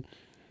boring.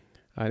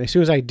 And as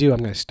soon as I do, I'm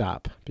going to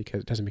stop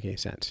because it doesn't make any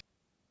sense.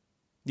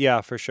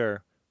 Yeah, for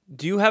sure.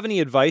 Do you have any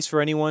advice for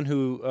anyone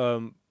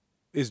who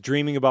is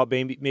dreaming about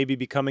maybe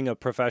becoming a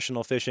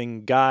professional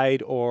fishing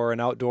guide or an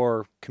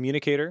outdoor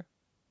communicator?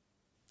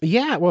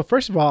 Yeah, well,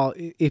 first of all,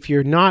 if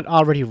you're not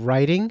already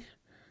writing,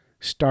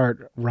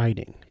 start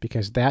writing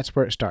because that's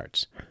where it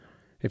starts.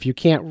 If you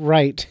can't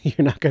write,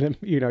 you're not going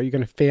to, you're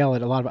going to fail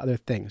at a lot of other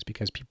things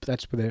because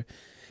that's where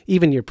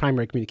even your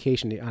primary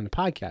communication on the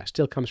podcast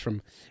still comes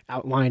from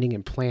outlining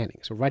and planning.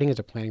 So writing is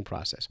a planning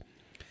process.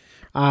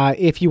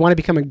 If you want to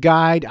become a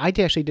guide, I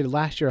actually did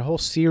last year a whole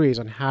series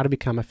on how to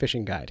become a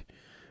fishing guide.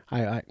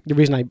 The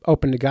reason I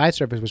opened the guide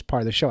service was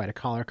part of the show. I had a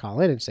caller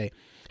call in and say,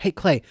 "Hey,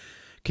 Clay,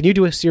 can you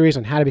do a series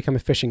on how to become a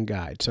fishing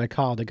guide?" So I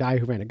called a guy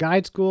who ran a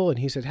guide school, and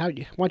he said, why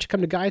don't you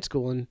come to guide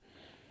school and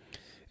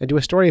do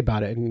a story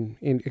about it? And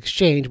in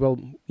exchange, we'll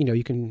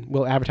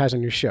advertise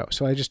on your show.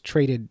 So I just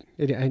traded.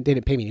 They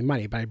didn't pay me any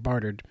money, but I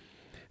bartered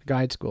the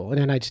guide school.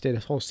 And then I just did a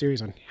whole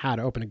series on how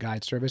to open a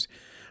guide service.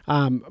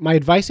 My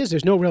advice is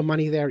there's no real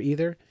money there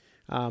either.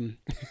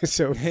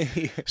 So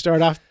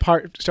start off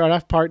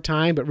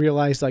part-time, but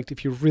realize like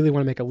if you really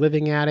want to make a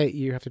living at it,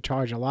 you have to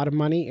charge a lot of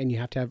money and you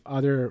have to have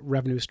other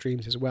revenue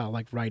streams as well,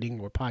 like writing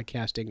or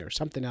podcasting or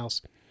something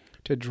else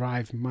to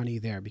drive money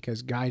there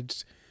because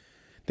guides,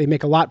 they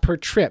make a lot per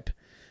trip,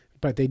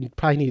 but they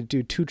probably need to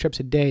do 2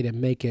 trips a day to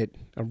make it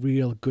a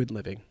real good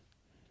living.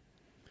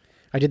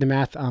 I did the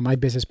math on my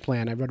business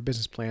plan. I wrote a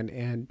business plan,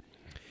 and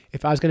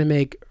if I was going to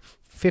make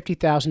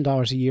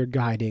 $50,000 a year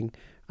guiding,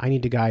 I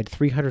need to guide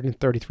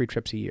 333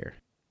 trips a year.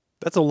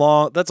 That's a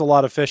lot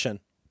of fishing.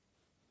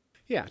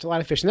 Yeah, it's a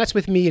lot of fishing. That's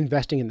with me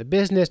investing in the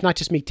business, not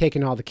just me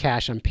taking all the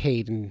cash I'm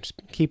paid and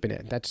keeping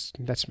it. That's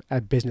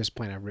a business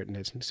plan I've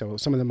written. So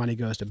some of the money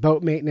goes to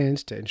boat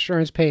maintenance, to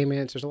insurance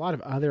payments. There's a lot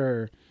of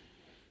other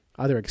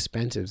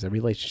expenses, the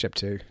relationship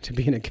to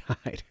being a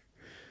guide.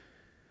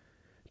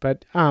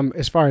 But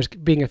as far as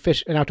being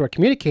an outdoor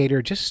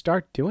communicator, just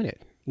start doing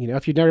it.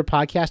 If you've never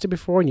podcasted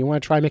before and you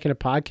want to try making a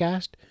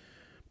podcast,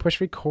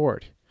 push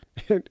record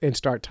and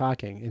start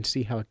talking and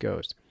see how it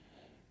goes.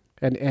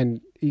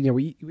 And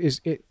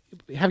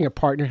having a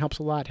partner helps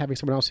a lot. Having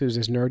someone else who's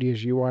as nerdy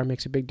as you are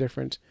makes a big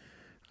difference.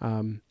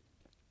 I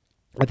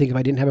think if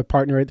I didn't have a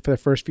partner for the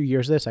first few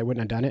years of this, I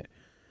wouldn't have done it.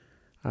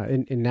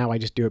 And now I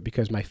just do it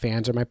because my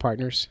fans are my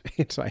partners,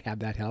 and so I have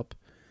that help.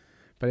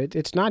 But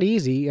it's not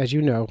easy, as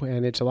you know,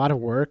 and it's a lot of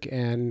work,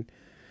 and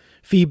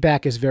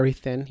feedback is very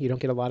thin. You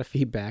don't get a lot of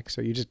feedback,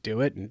 so you just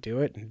do it and do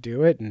it and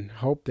do it and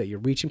hope that you're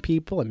reaching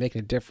people and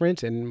making a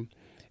difference. And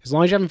as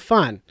long as you're having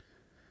fun,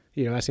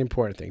 that's the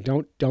important thing.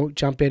 Don't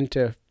jump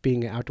into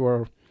being an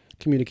outdoor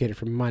communicator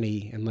for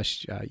money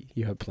unless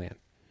you have a plan,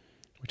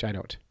 which I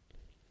don't.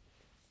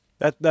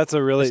 Those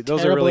are really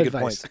good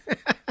points.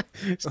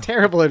 It's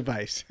terrible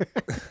advice.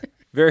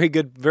 Very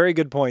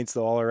good points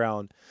though, all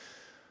around.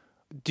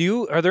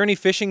 Are there any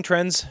fishing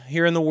trends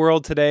here in the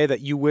world today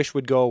that you wish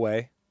would go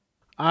away?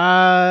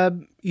 I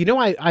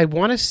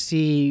want to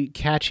see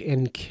catch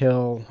and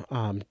kill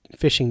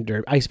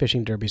ice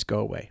fishing derbies go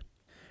away.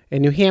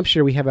 In New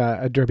Hampshire, we have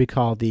a derby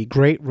called the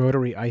Great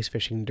Rotary Ice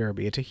Fishing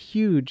Derby. It's a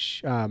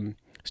huge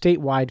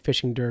statewide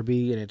fishing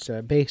derby, and it's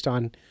based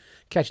on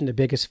catching the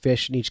biggest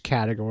fish in each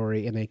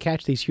category. And they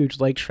catch these huge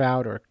lake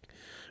trout or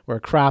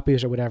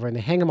crappies or whatever, and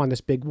they hang them on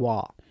this big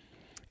wall.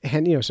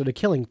 And, so they're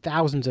killing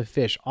thousands of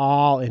fish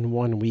all in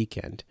one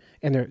weekend,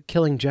 and they're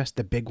killing just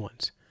the big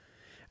ones.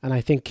 And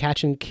I think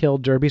catch and kill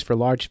derbies for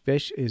large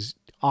fish is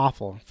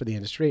awful for the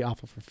industry,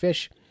 awful for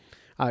fish,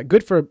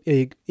 good for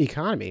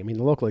economy. I mean,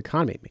 the local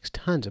economy makes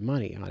tons of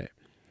money on it.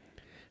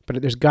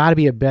 But there's got to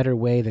be a better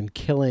way than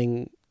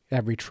killing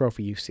every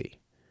trophy you see.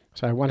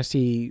 So I want to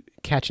see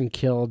catch and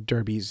kill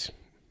derbies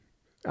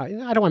I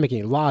don't want to make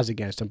any laws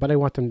against them, but I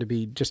want them to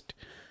be just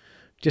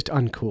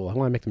uncool. I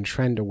want to make them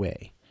trend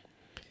away.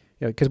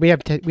 Because we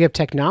have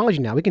technology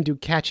now. We can do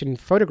catch and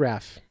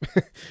photograph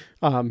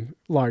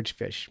large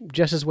fish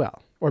just as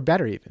well, or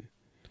better even.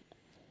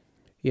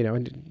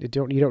 And you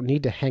don't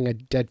need to hang a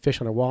dead fish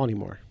on a wall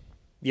anymore.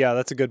 Yeah,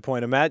 that's a good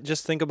point. Matt,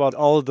 just think about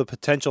all of the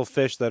potential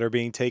fish that are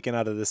being taken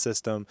out of the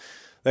system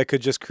that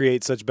could just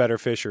create such better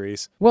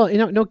fisheries. Well,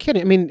 no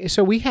kidding. I mean,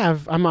 so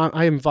I'm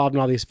involved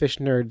in all these fish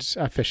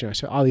nerds,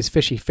 so all these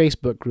fishy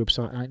Facebook groups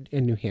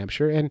in New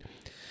Hampshire, and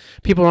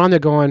people are on there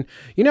going,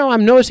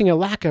 I'm noticing a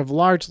lack of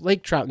large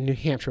lake trout in New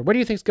Hampshire. What do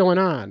you think's going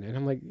on? And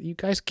I'm like, you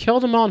guys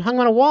killed them all and hung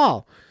them on a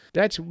wall.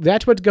 That's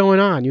what's going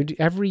on.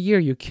 Every year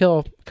you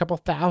kill a couple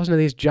thousand of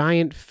these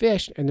giant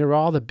fish, and they're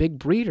all the big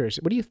breeders.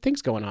 What do you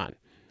think's going on?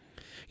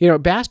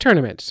 Bass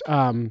tournaments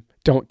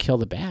don't kill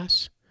the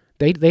bass.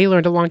 They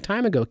learned a long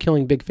time ago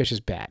killing big fish is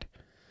bad.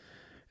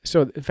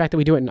 So the fact that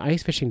we do it in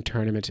ice fishing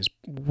tournaments is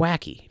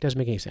wacky. It doesn't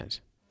make any sense.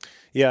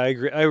 Yeah, I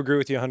agree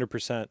with you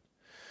 100%.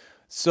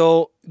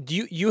 So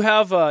do you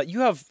have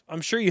I'm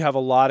sure you have a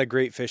lot of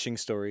great fishing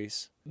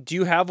stories. Do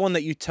you have one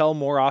that you tell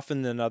more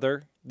often than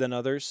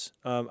others?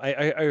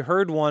 I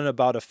heard one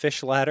about a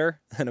fish ladder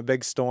and a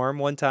big storm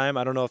one time.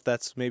 I don't know if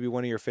that's maybe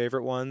one of your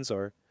favorite ones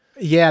or.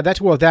 Yeah,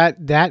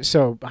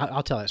 so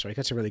I'll tell that story.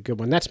 That's a really good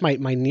one. That's my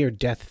near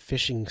death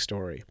fishing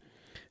story.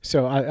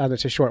 So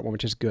it's a short one,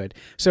 which is good.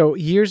 So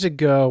years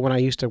ago, when I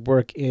used to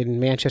work in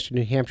Manchester,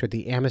 New Hampshire,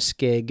 the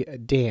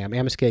Amoskeag Dam.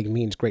 Amoskeag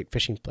means great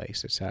fishing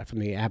place. It's from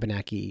the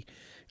Abenaki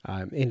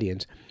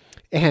Indians,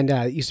 and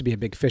it used to be a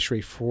big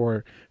fishery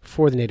for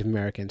the Native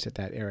Americans at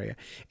that area.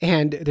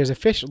 And there's a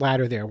fish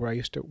ladder there where I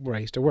used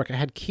to work. I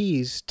had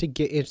keys to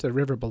get into the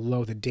river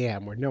below the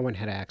dam where no one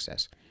had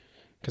access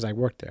because I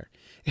worked there.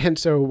 And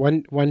so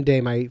one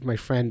day, my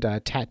friend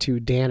Tattoo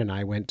Dan and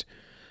I went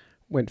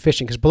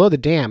fishing because below the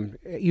dam,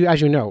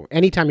 as you know,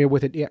 anytime you're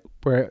with it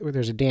where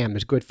there's a dam,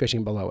 there's good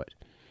fishing below it.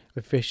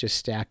 The fish just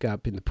stack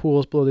up in the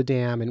pools below the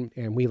dam,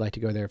 and we like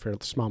to go there for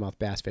smallmouth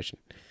bass fishing.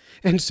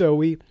 And so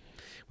we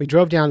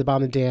drove down to the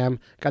bottom of the dam,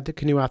 got the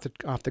canoe off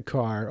the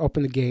car,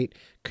 opened the gate,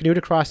 canoed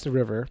across the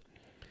river,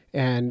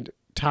 and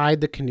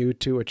tied the canoe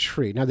to a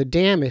tree. Now the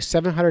dam is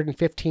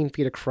 715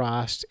 feet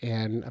across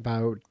and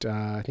about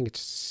I think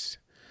it's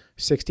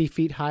 60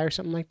 feet high or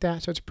something like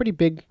that. So it's a pretty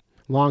big,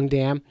 long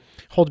dam,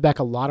 holds back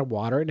a lot of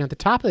water. And at the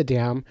top of the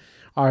dam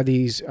are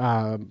these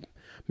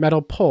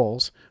metal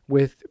poles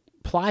with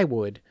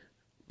plywood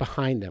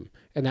behind them.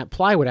 And that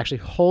plywood actually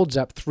holds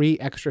up 3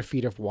 extra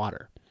feet of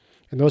water.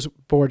 And those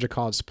boards are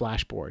called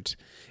splash boards.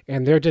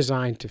 And they're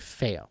designed to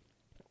fail.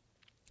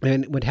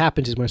 And what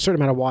happens is when a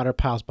certain amount of water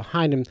piles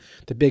behind them,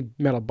 the big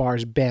metal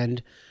bars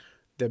bend,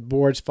 the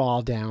boards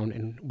fall down,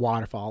 and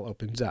waterfall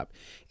opens up.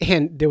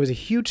 And there was a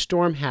huge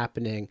storm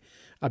happening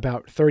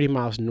about 30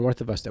 miles north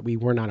of us that we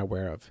were not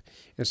aware of.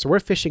 And so we're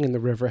fishing in the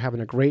river,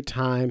 having a great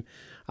time,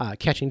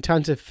 catching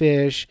tons of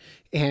fish.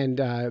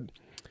 And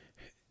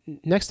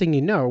next thing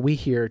you know, we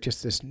hear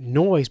just this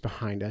noise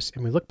behind us.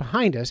 And we look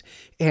behind us,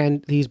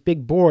 and these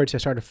big boards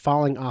have started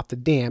falling off the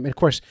dam. And, of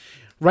course,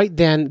 right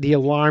then the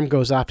alarm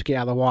goes off to get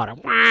out of the water.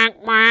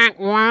 Wonk, wonk,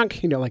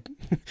 wonk. Like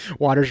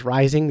water's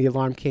rising. The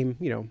alarm came,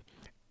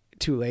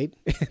 too late.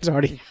 It's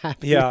already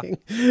happening.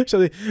 Yeah.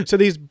 So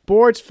these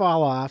boards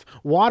fall off.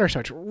 Water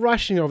starts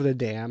rushing over the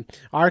dam.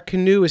 Our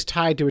canoe is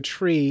tied to a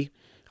tree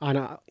on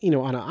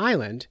an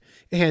island,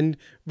 and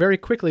very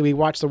quickly we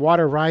watch the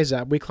water rise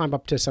up. We climb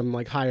up to some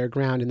higher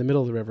ground in the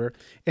middle of the river,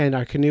 and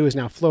our canoe is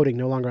now floating,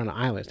 no longer on an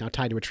island. It's now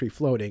tied to a tree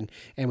floating,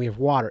 and we have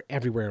water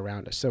everywhere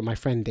around us. So my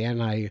friend Dan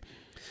and I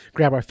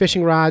grab our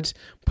fishing rods,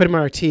 put them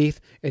in our teeth,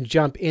 and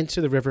jump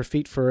into the river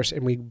feet first,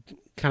 and we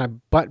kind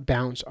of butt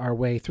bounce our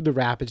way through the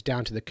rapids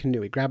down to the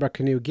canoe. We grab our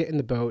canoe, get in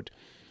the boat,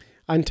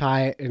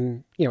 untie it,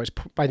 and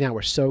by now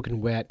we're soaking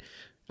wet.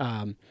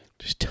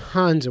 There's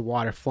tons of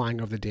water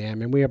flying over the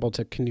dam, and we're able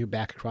to canoe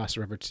back across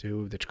the river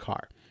to the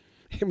car.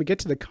 And we get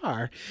to the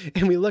car,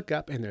 and we look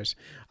up, and there's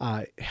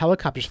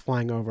helicopters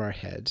flying over our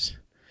heads.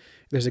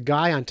 There's a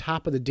guy on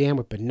top of the dam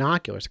with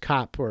binoculars, a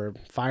cop or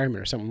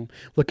fireman or something,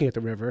 looking at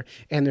the river,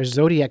 and there's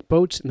Zodiac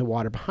boats in the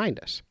water behind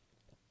us.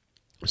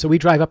 So we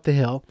drive up the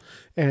hill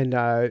and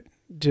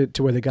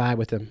to where the guy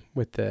with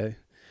the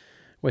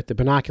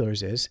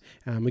binoculars is.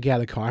 We get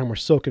out of the car, and we're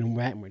soaking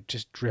wet, and we're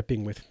just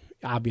dripping with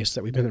obvious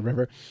that we've been in the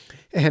river.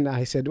 And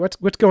I said, "What's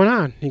going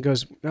on?" He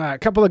goes, "A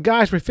couple of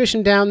guys were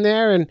fishing down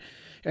there, and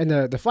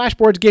the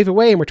flashboards gave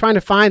away, and we're trying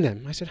to find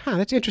them." I said,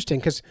 "That's interesting,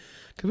 because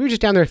we were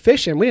just down there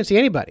fishing. We didn't see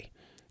anybody."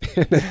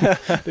 and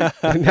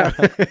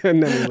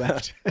then we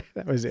left.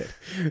 That was it.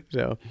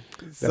 So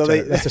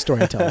that's a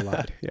story I tell a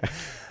lot. Yeah,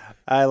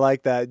 I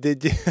like that.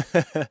 Did you?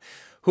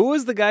 Who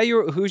was the guy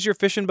who's your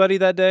fishing buddy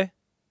that day?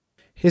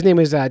 His name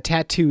is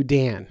Tattoo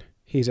Dan.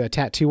 He's a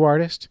tattoo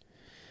artist,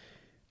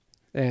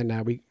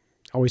 and we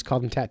always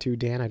called him Tattoo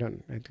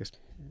Dan.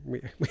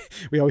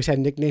 We always had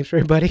nicknames for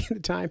everybody at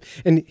the time,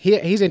 and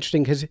he's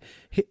interesting because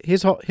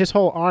his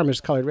whole arm is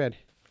colored red.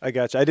 I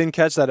got you. I didn't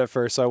catch that at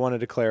first, so I wanted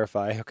to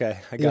clarify.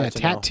 Okay, I got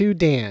you. Tattoo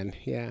Dan.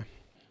 Yeah,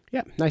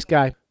 nice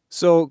guy.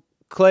 So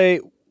Clay,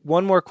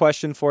 one more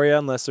question for you,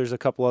 unless there's a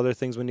couple other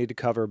things we need to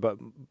cover. But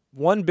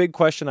one big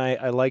question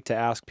I like to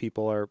ask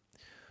people are,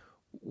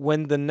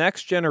 when the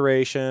next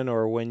generation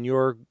or when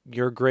your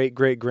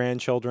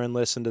great-great-grandchildren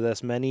listen to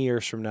this many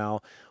years from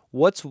now,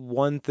 what's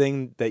one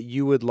thing that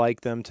you would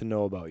like them to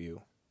know about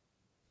you?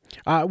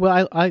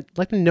 Well, I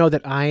like to know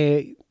that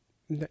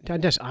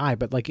not just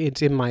but like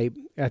it's in my,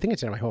 I think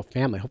it's in my whole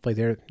family. Hopefully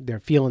they're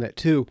feeling it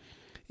too,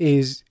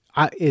 is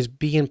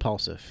be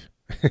impulsive.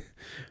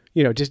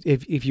 Just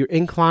if you're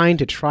inclined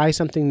to try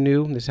something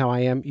new, this is how I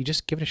am, you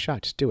just give it a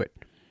shot. Just do it.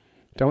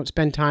 Don't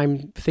spend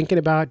time thinking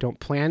about it. Don't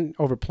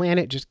overplan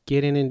it. Just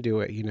get in and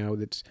do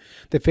it.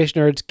 The Fish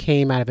Nerds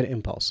came out of an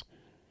impulse.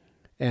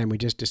 And we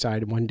just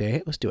decided one day,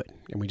 hey, let's do it.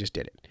 And we just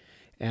did it.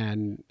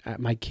 And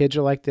my kids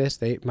are like this.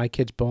 My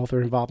kids both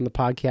are involved in the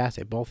podcast.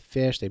 They both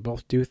fish. They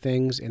both do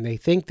things. And they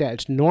think that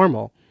it's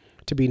normal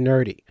to be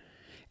nerdy.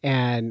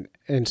 And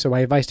so my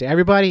advice to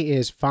everybody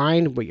is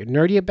find what you're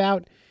nerdy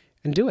about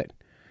and do it.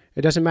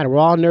 It doesn't matter. We're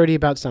all nerdy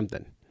about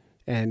something.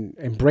 And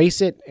embrace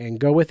it and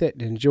go with it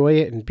and enjoy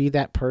it and be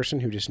that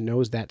person who just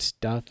knows that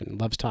stuff and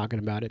loves talking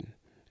about it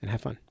and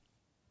have fun.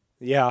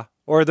 Yeah.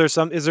 Or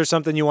is there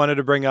something you wanted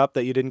to bring up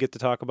that you didn't get to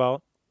talk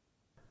about?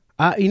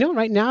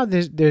 Right now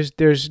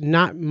there's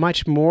not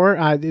much more.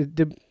 I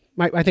think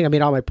I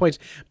made all my points,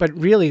 but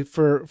really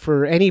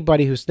for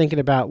anybody who's thinking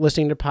about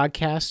listening to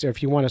podcasts, or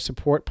if you want to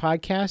support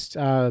podcasts,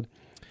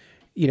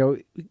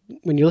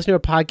 when you listen to a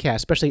podcast,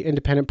 especially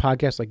independent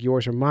podcasts like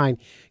yours or mine,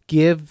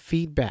 give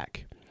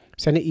feedback.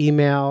 Send an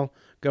email,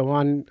 go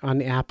on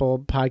the Apple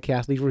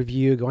podcast, leave a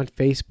review, go on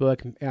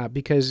Facebook,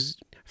 because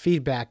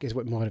feedback is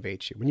what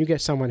motivates you. When you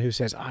get someone who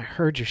says, I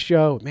heard your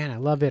show, man, I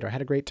love it, or I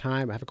had a great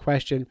time, I have a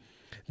question,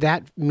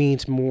 that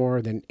means more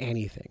than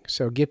anything.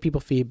 So give people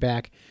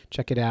feedback,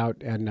 check it out,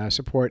 and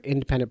support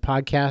independent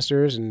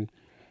podcasters, and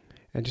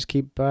just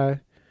keep on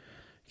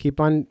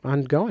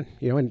going,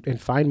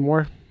 and find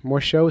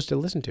more shows to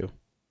listen to.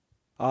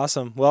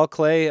 Awesome. Well,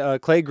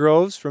 Clay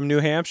Groves from New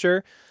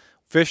Hampshire,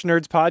 Fish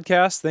Nerds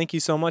Podcast, thank you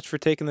so much for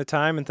taking the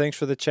time, and thanks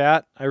for the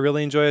chat. I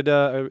really enjoyed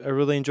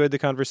the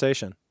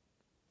conversation.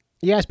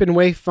 Yeah, it's been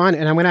way fun,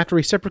 and I'm going to have to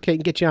reciprocate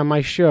and get you on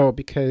my show,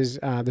 because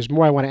there's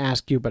more I want to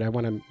ask you, but I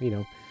want to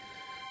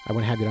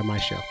have you on my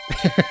show.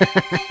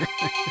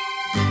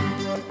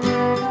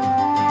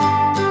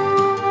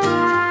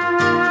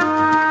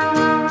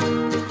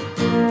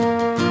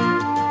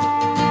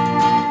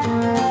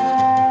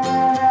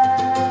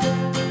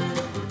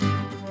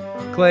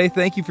 Clay,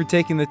 thank you for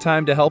taking the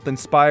time to help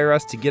inspire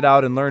us to get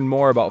out and learn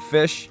more about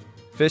fish,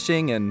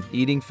 fishing, and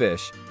eating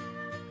fish.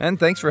 And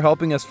thanks for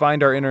helping us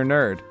find our inner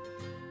nerd.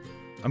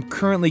 I'm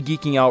currently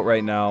geeking out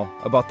right now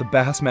about the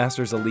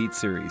Bassmasters Elite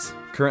Series,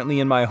 currently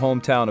in my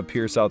hometown of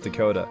Pierre, South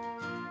Dakota.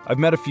 I've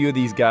met a few of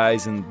these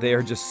guys, and they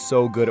are just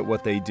so good at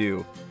what they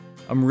do.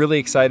 I'm really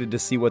excited to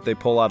see what they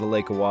pull out of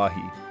Lake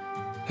Oahe.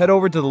 Head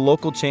over to the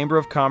local Chamber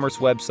of Commerce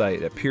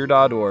website at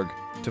pierre.org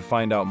to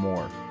find out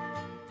more.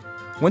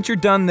 Once you're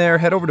done there,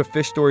 head over to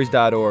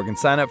fishstories.org and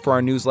sign up for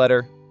our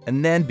newsletter,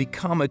 and then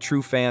become a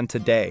true fan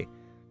today.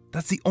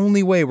 That's the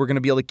only way we're going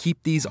to be able to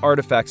keep these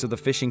artifacts of the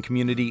fishing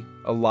community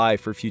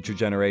alive for future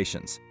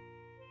generations.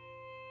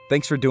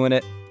 Thanks for doing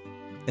it,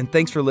 and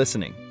thanks for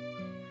listening.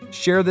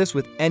 Share this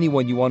with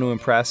anyone you want to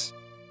impress,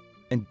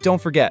 and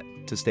don't forget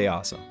to stay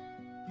awesome.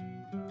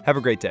 Have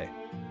a great day.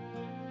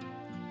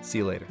 See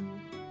you later.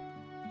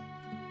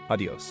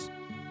 Adios.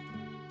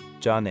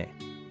 Jane.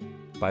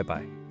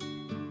 Bye-bye.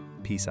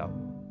 Peace out.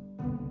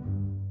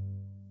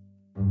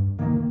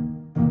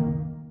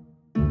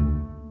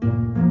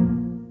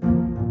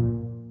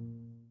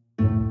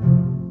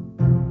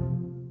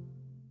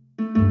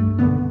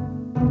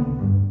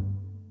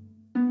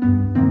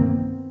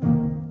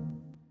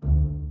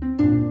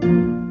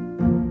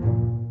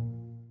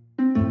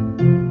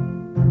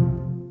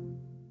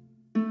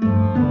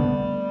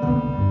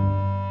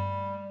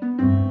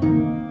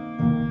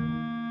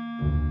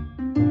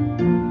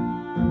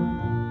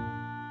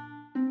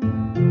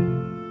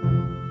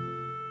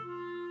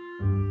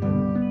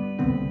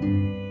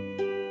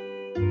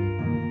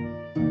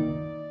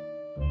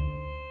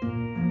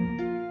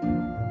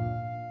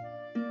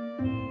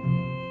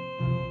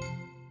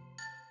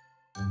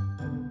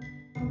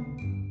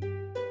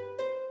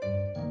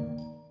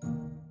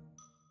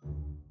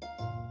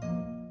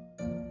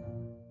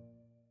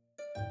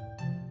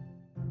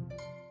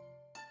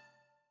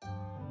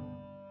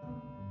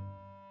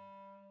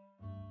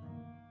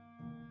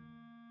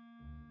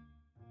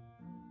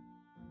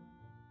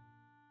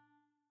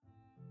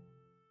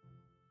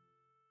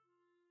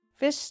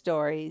 Fish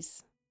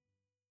Stories.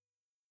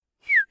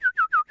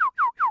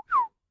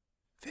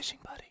 Fishing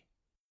buddy.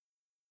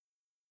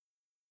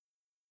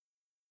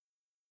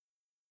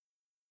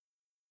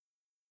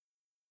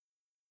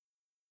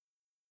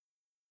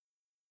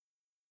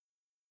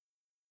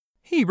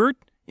 Hey, Bert.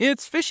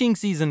 It's fishing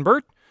season,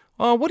 Bert.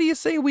 What do you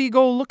say we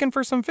go looking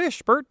for some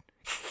fish, Bert?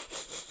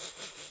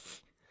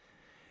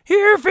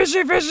 Here,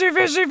 fishy, fishy,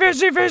 fishy,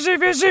 fishy, fishy,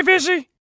 fishy, fishy.